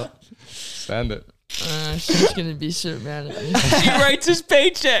that. Well, send it. she's gonna be so mad at me. She writes his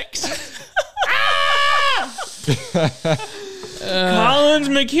paychecks. Collins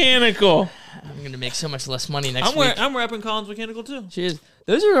Mechanical. I'm gonna make so much less money next I'm week. I'm repping Collins Mechanical too. She is.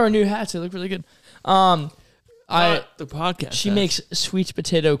 Those are our new hats. They look really good. The podcast. She makes sweet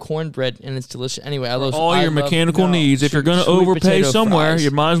potato cornbread and it's delicious. Anyway, I love all your mechanical needs. If you're gonna sweet overpay potato somewhere, fries.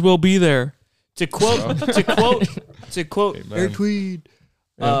 you might as well be there. To quote Eric Tweed,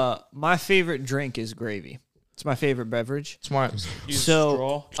 my favorite drink is gravy. It's my favorite beverage. Smart.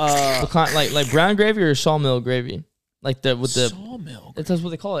 So, What kind, like brown gravy or sawmill gravy? Like with the sawmill. That's what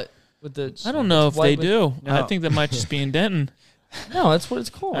they call it. With the I don't know if they white with- do. No. I think that might just be in Denton. No, that's what it's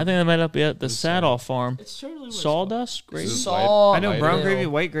called. I think that might not be at the Saddle Farm. it's totally what Sawdust gravy. This is Salt. I know Light brown ale. gravy,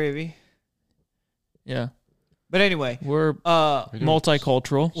 white gravy. Yeah, But anyway, we're We do-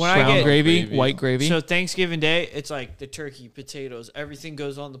 multicultural. When I Brown get- gravy, Gravy. white gravy. so Thanksgiving Day, it's like the turkey, potatoes, everything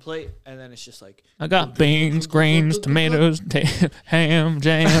goes on the plate, and then it's just like I got beans, greens, tomatoes, ham,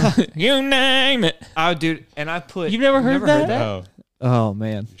 jam, you name it. I dude, and I put. You've never heard that? Oh, Oh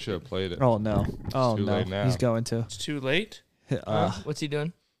man. you should have played it. Oh no. Oh too no. late now. He's going to. It's too late. What's he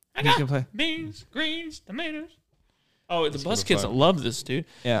doing? I He's got gonna play. beans, greens, tomatoes. Oh, the Buzz gonna Kids play. love this, dude.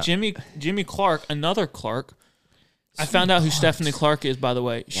 Yeah. Jimmy Clark, another Clark. I found out who Stephanie Clark is, by the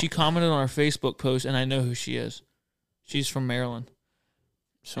way. She commented on our Facebook post, and I know who she is. She's from Maryland.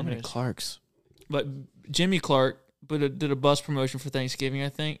 So many Anyways. Clarks. But Jimmy Clark did a bus promotion for Thanksgiving, I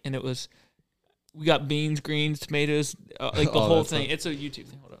think, and it was we got beans, greens, tomatoes, like the Oh, whole that's thing. fun. It's a YouTube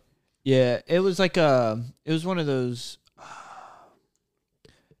thing. Hold up. Yeah, it was like it was one of those.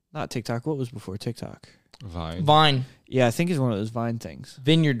 Not TikTok. What was before TikTok? Vine. Vine. Yeah, I think it's one of those Vine things.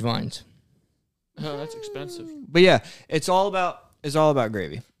 Vineyard vines. Oh, that's expensive. But yeah, it's all about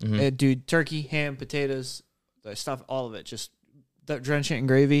gravy. Mhm. Dude, turkey, ham, potatoes, the stuff, all of it. Just drench it in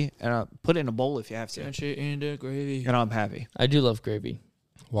gravy and put it in a bowl if you have to. Drench it into gravy. And I'm happy. I do love gravy.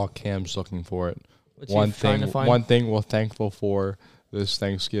 While Cam's looking for it, What's he trying to find? one thing we're thankful for this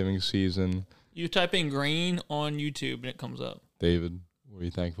Thanksgiving season. You type in green on YouTube and it comes up. David, what are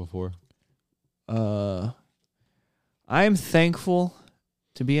you thankful for? I am thankful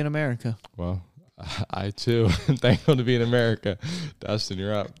to be in America. Well, I too am thankful to be in America. Dustin,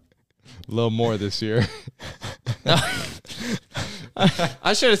 you're up. A little more this year.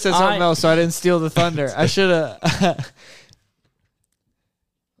 I should have said something else so I didn't steal the thunder. I should have.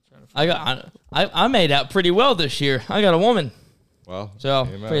 I made out pretty well this year. I got a woman, Well, so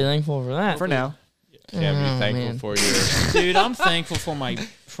amen. pretty thankful for that. For now. Cam, Oh, you thankful man. for your Dude, I'm thankful for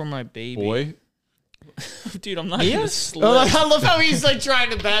my baby. boy? Dude, I'm not He gonna is? slip. I love how he's like trying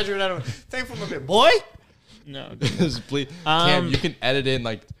to badger it out of him. Thankful for my boy. No. Just please- Cam, Um, you can edit in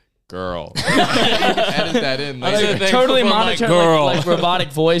like girl. You can edit that in. I Like, said thankful Totally for my monotone, girl. like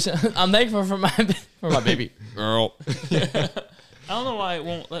robotic voice. I'm thankful for my baby. girl. I don't know why it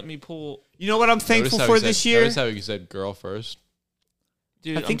won't let me pull. You know what I'm thankful Notice how for he said- this year? Notice how you said girl first.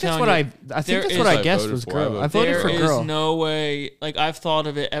 Dude, I think I'm that's telling what you, I think there that's is- what I I guessed voted was for. girl. I I voted There for is girl. no way. Like I've thought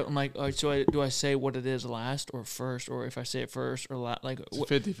of it. I'm like, all right, so do I say what it is last or first, or if I say it first or like, It's a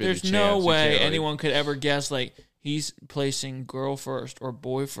 50-50 there's chance. no You way can't, like- anyone could ever guess like he's placing girl first or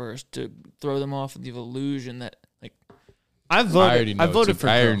boy first to throw them off of the illusion that like I I already voted. know I voted for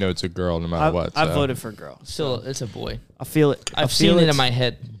I already girl. know it's a girl no matter what. I so. voted for girl. Still, it's a boy. I feel it. I've seen it in my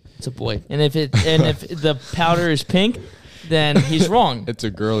head. It's a boy. And if the powder is pink, then he's wrong. It's a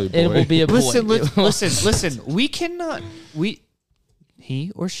girly boy. It will be a boy. Listen. We cannot.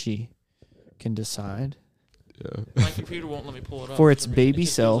 He or she can decide Yeah. my computer won't let me pull it up for its some reason. baby It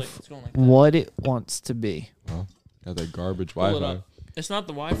just feels like self it's going like that. what it wants to be. Well, got that garbage Pull it Wi-Fi. up. It's not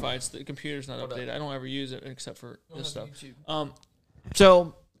the Wi-Fi. It's the computer's not updated. I don't ever use it except for this stuff.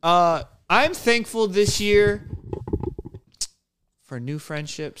 So, I'm thankful this year for new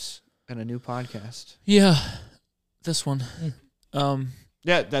friendships and a new podcast. Yeah, this one.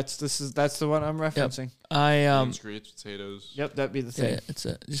 Yeah, that's the one I'm referencing. I Beans, grits, potatoes. Yep, that'd be the yeah, thing. it's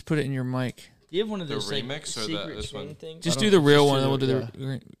just put it in your mic. Do you have one of The those like, remix or secret this chain one? things? Just I do don't- the real just one, do and we'll the- do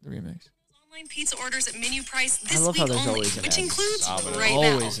the remix. Online pizza orders at menu price this love how week there's only, always an which ad. includes Domino's. right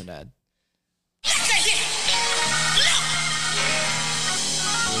Always now. an ad.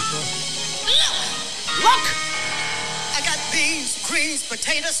 Look! I got beans, greens,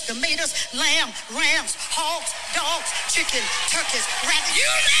 potatoes, tomatoes, lamb, rams, hogs, dogs, chicken, turkeys, rabbits, you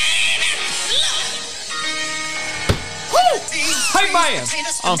name it! Look! Beans, Hey, greens, man.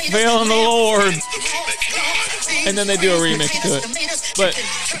 potatoes, I'm tomatoes, feeling the lamb, Lord. hogs, dogs, beans, And then they do a greens, remix to potatoes, it. tomatoes, But chicken,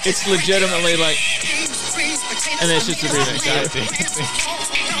 turkeys, it's legitimately like, beans, greens, potatoes, and it's just a tomatoes, remix. lamb, I think. rams,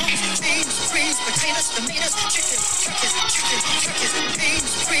 hogs, dogs, beans, greens, potatoes, tomatoes, chicken, turkeys, beans,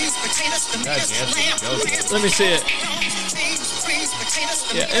 greens, potatoes, tomatoes, lamb, rams, Let me see it. beans, greens,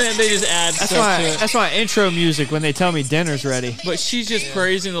 potatoes, Yeah, tomatoes. and then they just add That's stuff to it. that's my intro music when they tell me dinner's ready. But she's just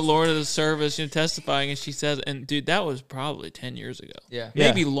praising the Lord of the service, testifying, and she says, and dude, that was probably 10 years ago. Yeah. Yeah.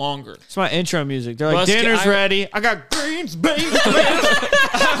 Maybe longer. It's my intro music. They're like, Busk- dinner's I- ready. I got greens, beans, tomatoes.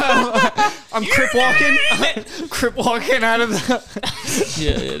 I'm crip walking. Crip walking out of the.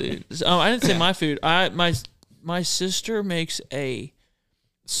 Yeah, dude. So, I didn't say my food. My sister makes a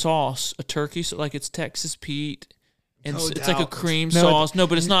sauce, a turkey, so like it's Texas Pete, and it's like a cream No, sauce. No,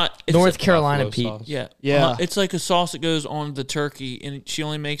 but it's not. It's North Carolina Buffalo Pete. sauce. Yeah, Yeah. It's like a sauce that goes on the turkey, and she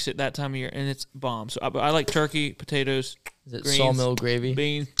only makes it that time of year, and it's bomb. So I like turkey, potatoes, Is it Greens, sawmill gravy?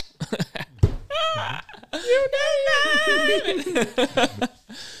 beans.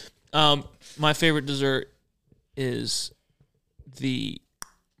 My favorite dessert is the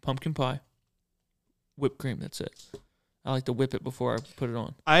pumpkin pie, whipped cream. That's it. I like to whip it before I put it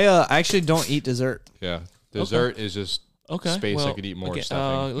on. I actually don't eat dessert. Yeah. Dessert is just space I could eat more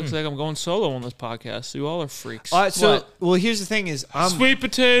stuffing. It looks like I'm going solo on this podcast. So you all are freaks. Well, here's the thing: is Sweet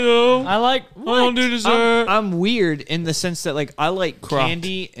potato. I like. I don't do dessert. I'm weird in the sense that like I like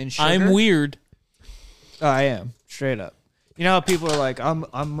candy and sugar. I'm weird. Oh, I am straight up. You know how people are like,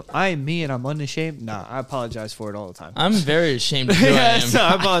 I am me and I'm unashamed. Nah, I apologize for it all the time. I'm very ashamed of who I am. So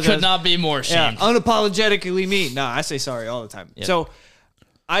I apologize. Could not be more ashamed. Yeah, unapologetically me. Nah, I say sorry all the time. Yep. So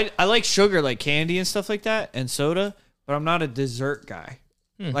I like sugar, like candy and stuff like that, and soda, but I'm not a dessert guy.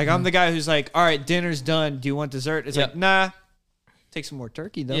 Like I'm the guy who's like, all right, dinner's done. Do you want dessert? It's like, nah. Take some more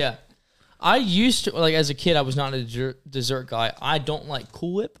turkey though. Yeah. I used to, like as a kid, I was not a dessert guy. I don't like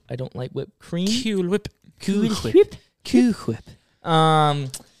Cool Whip. I don't like whipped cream. Cool Whip. Cool Whip. Cool Whip.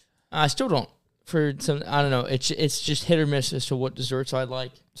 I still don't. For some, I don't know. It's just hit or miss as to what desserts I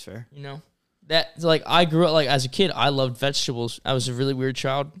like. That's fair. You know, that like I grew up like as a kid. I loved vegetables. I was a really weird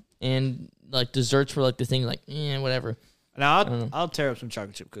child, and like desserts were like the thing. Like, whatever. Now I'll tear up some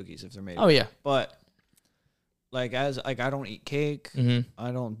chocolate chip cookies if they're made. Oh yeah, but like I don't eat cake. Mm-hmm.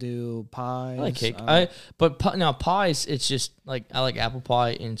 I don't do pies. I like cake. Now pies. It's just like I like apple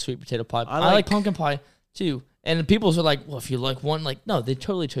pie and sweet potato pie. I like pumpkin pie too. And people are like, well, if you like one, like no, they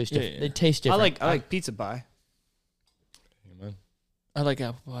totally taste different. They taste different. I like pizza pie. Amen. I like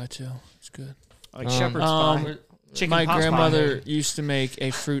apple pie too. It's good. I like shepherd's pie. Chicken my pot grandmother pie. used to make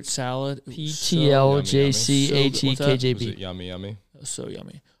a fruit salad. PTLJCATKJB. Was it yummy, yummy? So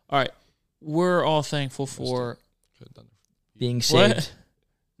yummy. All right. We're all thankful for Being saved.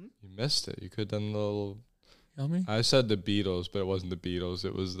 You missed it. You could have done the little. Yummy. I said the Beatles, but it wasn't the Beatles.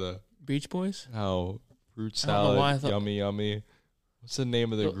 It was the Beach Boys. fruit I don't know why I salad. thought- Yummy, yummy. What's the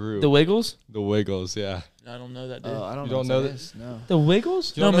name of the group? The Wiggles? The Wiggles, yeah. I don't know that dude. I don't You know. don't know what that? is. No. The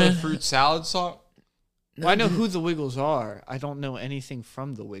Wiggles? You don't No, know man. the fruit salad song? Well, I know who the Wiggles are. I don't know anything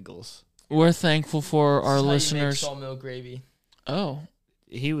from the Wiggles. We're thankful for our This is how you make listeners. sawmill gravy. Oh,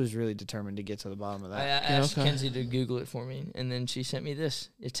 He was really determined to get to the bottom of I that. asked okay. Kenzie to Google it for me, and then she sent me this.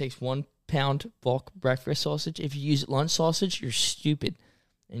 It takes 1 pound bulk breakfast sausage. If you use lunch sausage, you're stupid,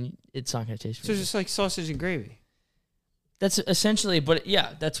 and it's not going to taste So very it's good. just like sausage and gravy. That's essentially,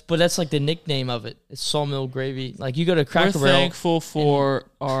 that's like the nickname of it. It's sawmill gravy. Like you go to we're Cracker Barrel. thankful for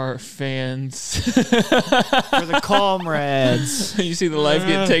our fans. For the comrades. You see the life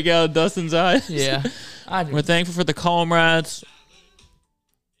get taken out of Dustin's eyes. Yeah, I do. We're thankful for the comrades.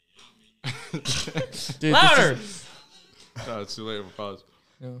 Dude, Louder. No, it's too late for pause.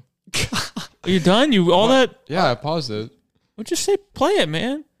 Are you done? You all that? Yeah, I paused it. Well, just say play it,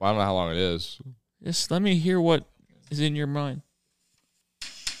 man. Well, I don't know how long it is. Just let me hear what is in your mind.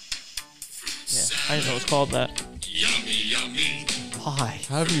 Yeah, I didn't know it was called that. Why?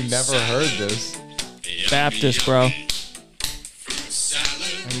 How have you never heard this? Baptist, bro. I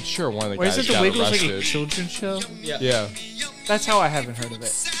mean, sure, one of the Wait, guys isn't the got Wiggles like a arrested. children's show? Yeah, That's how I haven't heard of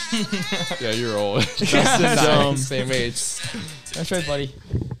it. yeah, you're old. Justin and I, Dumb. same age. That's right, buddy.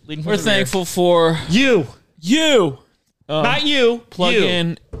 Leading from We're the rear. thankful for You, you. not you. Plug you.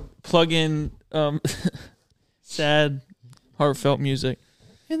 in sad, heartfelt music.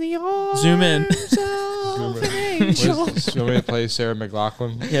 In the arms Zoom in. of an angel. You want me to play Sarah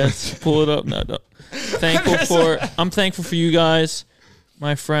McLachlan? Yes, pull it up. No. I'm thankful for you guys,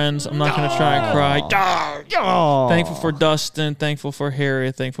 my friends. I'm not gonna try and cry. Thankful for Dustin. Thankful for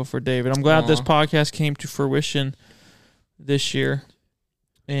Harry. Thankful for David. I'm glad this podcast came to fruition this year.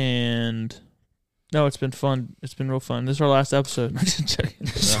 And no, it's been fun. It's been real fun. This is our last episode. Yeah,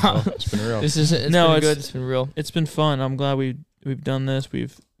 well, it's been real. This is it's No, been it's- good. It's been real. It's been fun. I'm glad we've done this.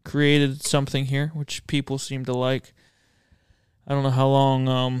 We've created something here which people seem to like. I don't know how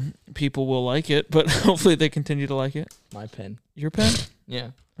long people will like it, but hopefully they continue to like it. My pen. Your pen?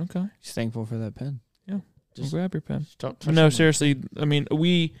 Yeah. Okay. He's thankful for that pen. Well, Just grab your pen. Stop But no, seriously. I mean,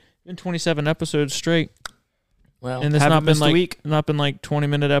 we been 27 episodes straight, Well, and it's Haven't not been missed a like week. not been like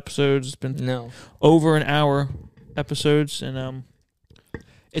 20-minute episodes. It's been no. over an hour episodes, and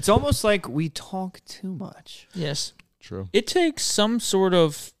It's almost like we talk too much. Yes. True. it takes some sort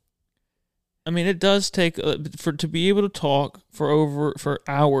of. I mean, it does take to be able to talk for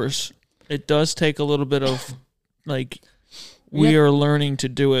hours. It does take a little bit of like we are learning to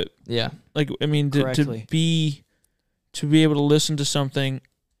do it. Yeah. Like I mean, to Correctly. be able to listen to something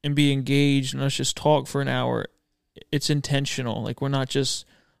and be engaged and us just talk for an hour. It's intentional. Like we're not just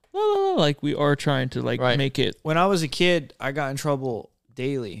la la la like we are trying to like Right. make it When I was a kid, I got in trouble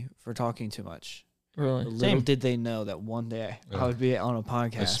daily for talking too much. really. Little did they know that one day I would be on a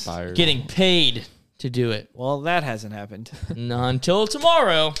podcast. Aspired. Getting paid to do it. Well, that hasn't happened. Not until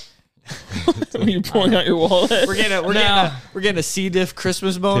tomorrow. Are you pulling out your wallet? We're getting a C diff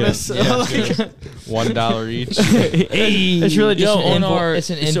Christmas bonus. Yeah, $1 each. It's really just Yo, an on our- it's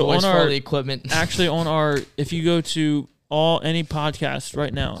an so invoice on for all our- the equipment. Actually, on our, if you go to any podcast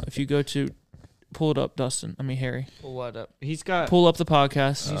right now, if you go to, pull it up, Dustin. I mean Harry. What up? He's got Pull up the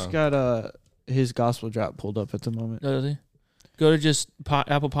podcast. he's got his gospel drop pulled up at the moment. Does he? Go to just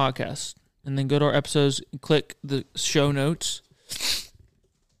Apple Podcasts and then go to our episodes. And click the show notes.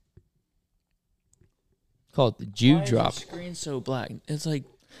 Called the Jew Why is drop. the screen so black? It's like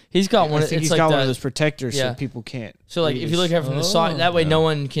He's got one. I think It's he's like got that. one of those protectors Yeah. so people can't. So like, read if his- you look at it from the side, that way Yeah. no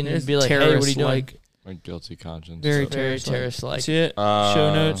one can it's be like, "Hey, what are you doing?" terrorist-like. My guilty conscience. Very Very terrorist-like. terrorist-like. See it? Uh,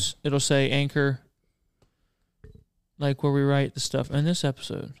 Show notes. It'll say Anchor, like where we write the stuff in this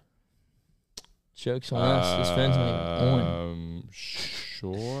episode. Jokes on us. This fan's not even on.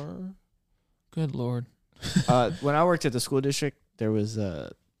 Sure. Good Lord. When I worked at the school district, there was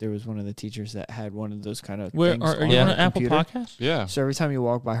one of the teachers that had one of those kind of Where things are on you her on an Apple computer. Podcast? Yeah. So every time you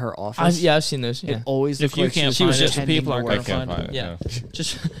walk by her office, I've seen those. Yeah. it always If looked you like can't she was find it, just the people aren't I gonna can't find find it. Yeah. Yeah.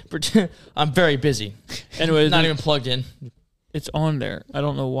 Just pretend I'm very busy. Anyway, Not even plugged in. it's on there. I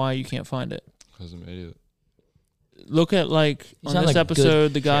don't know why you can't find it. Because I'm an idiot. Look at like You on sound this like good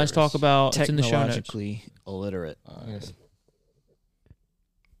episode, the guys terrorists. talk about it's in the show notes. technologically illiterate. Yes.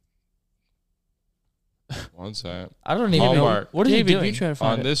 One second. I don't even know. Hallmark. What are you David, doing? you try to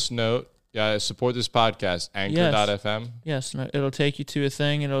find On it. this note, yeah, support this podcast. Anchor.fm. Yes, no, it'll take you to a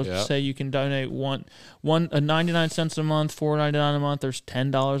thing. And it'll Yep. say you can donate one 99 cents a month, $4.99 a month. There's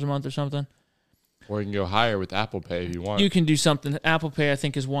 $10 a month or something. Or you can go higher with Apple Pay if you want. You can do something. Apple Pay, I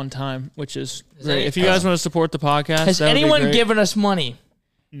think, is one time, which is Is great. any- If you guys want to support the podcast, Has that would be anyone great. given us money?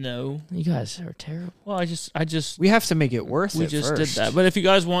 No. You guys are terrible. Well, I just We have to make it worth we it. just first. did that. But if you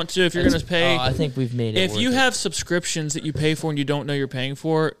guys want to, if you're gonna pay, I think we've made it. if worth you it. have subscriptions that you pay for and you don't know you're paying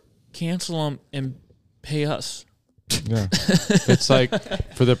for, cancel them and pay us. Yeah. It's like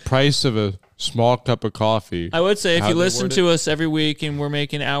for the price of a small cup of coffee. I would say if How'd you they listen word to us every week and we're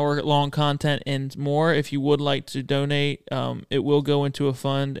making hour-long content and more, if you would like to donate, it will go into a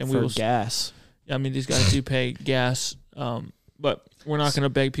fund and we for will. gas. I mean, these guys do pay gas, but we're not going to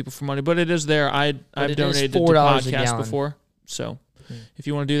beg people for money. But it is there. I've it is donated to $4 a podcasts gallon. before, so if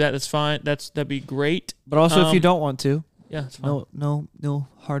you want to do that, that's fine. That'd be great. But also, if you Um, don't want to, Yeah, it's fine. no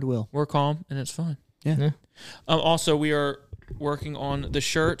hard will. We're calm and it's fine. Yeah. Also, we are working on the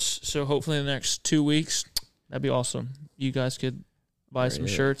shirts, so hopefully in the next 2 weeks, that'd be awesome. You guys could buy some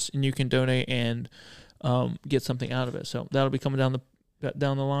shirts and you can donate and get something out of it. So that'll be coming down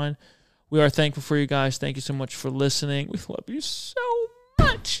the line. We are thankful for you guys. Thank you so much for listening. We love you so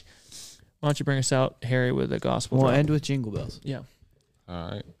much. Why don't you bring us out, Harry, with the gospel? We'll drop? end with Jingle Bells. Yeah.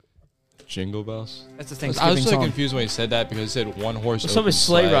 All right. Jingle bells. That's a I Thanksgiving was so song. confused when he said that because it said one horse. What's up with open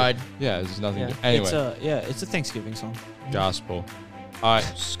sleigh ride? Yeah, there's nothing. Yeah. To, anyway, It's a Thanksgiving song. gospel. All right,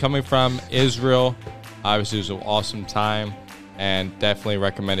 it's coming from Israel. Obviously, it was an awesome time, and definitely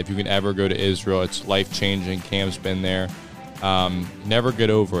recommend if you can ever go to Israel. It's life changing. Cam's been there. Never get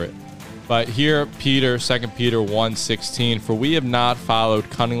over it. But here, Peter, 2 Peter 1:16, for we have not followed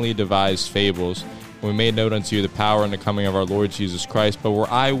cunningly devised fables, when we made known unto you the power and the coming of our Lord Jesus Christ, but were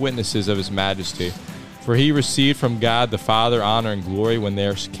eyewitnesses of his majesty. For he received from God the Father honor and glory when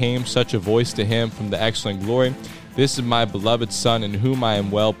there came such a voice to him from the excellent glory, this is my beloved Son, in whom I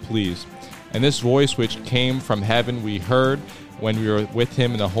am well pleased. And this voice which came from heaven we heard when we were with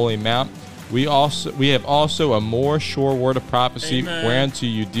him in the holy mount. We have also a more sure word of prophecy, Amen. whereunto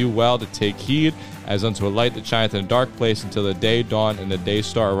you do well to take heed, as unto a light that shineth in a dark place, until the day dawn and the day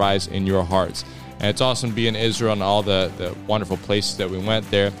star arise in your hearts. And it's awesome to be in Israel and all the wonderful places that we went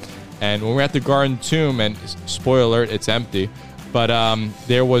there. And when we were at the Garden Tomb, and spoiler alert, it's empty, but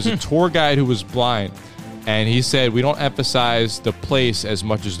there was a tour guide who was blind, and he said, we don't emphasize the place as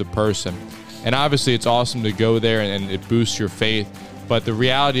much as the person. And obviously it's awesome to go there and it boosts your faith, but the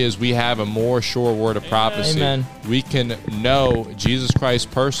reality is we have a more sure word of prophecy. Amen. We can know Jesus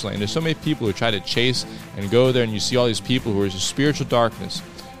Christ personally. And there's so many people who try to chase and go there, and you see all these people who are just spiritual darkness,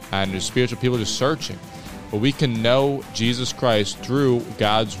 and there's spiritual people just searching. But we can know Jesus Christ through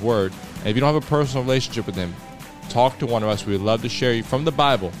God's word. And if you don't have a personal relationship with him, talk to one of us. We would love to share you from the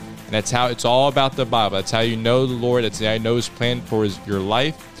Bible. And that's how it's all about the Bible. That's how you know the Lord. That's how you know his plan for your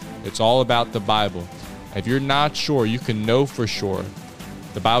life. It's all about the Bible. If you're not sure, you can know for sure.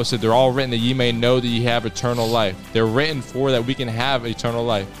 The Bible said they're all written that ye may know that ye have eternal life. They're written for that we can have eternal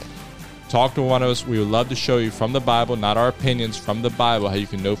life. talk to one of us. We would love to show you from the Bible, not our opinions, from the Bible, how you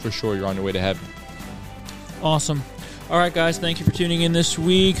can know for sure you're on your way to heaven. Awesome. All right, guys, thank you for tuning in this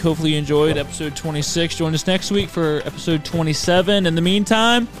week. Hopefully you enjoyed episode 26. Join us next week for episode 27. In the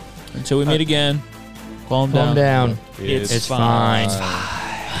meantime, until we meet again, calm down. It's fine.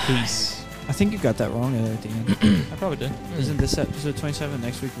 Peace. I think you got that wrong at the end. I probably did. Isn't this episode 27?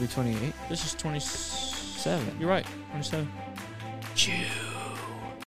 Next week will be 28. This is 27. You're right. 27. Chew.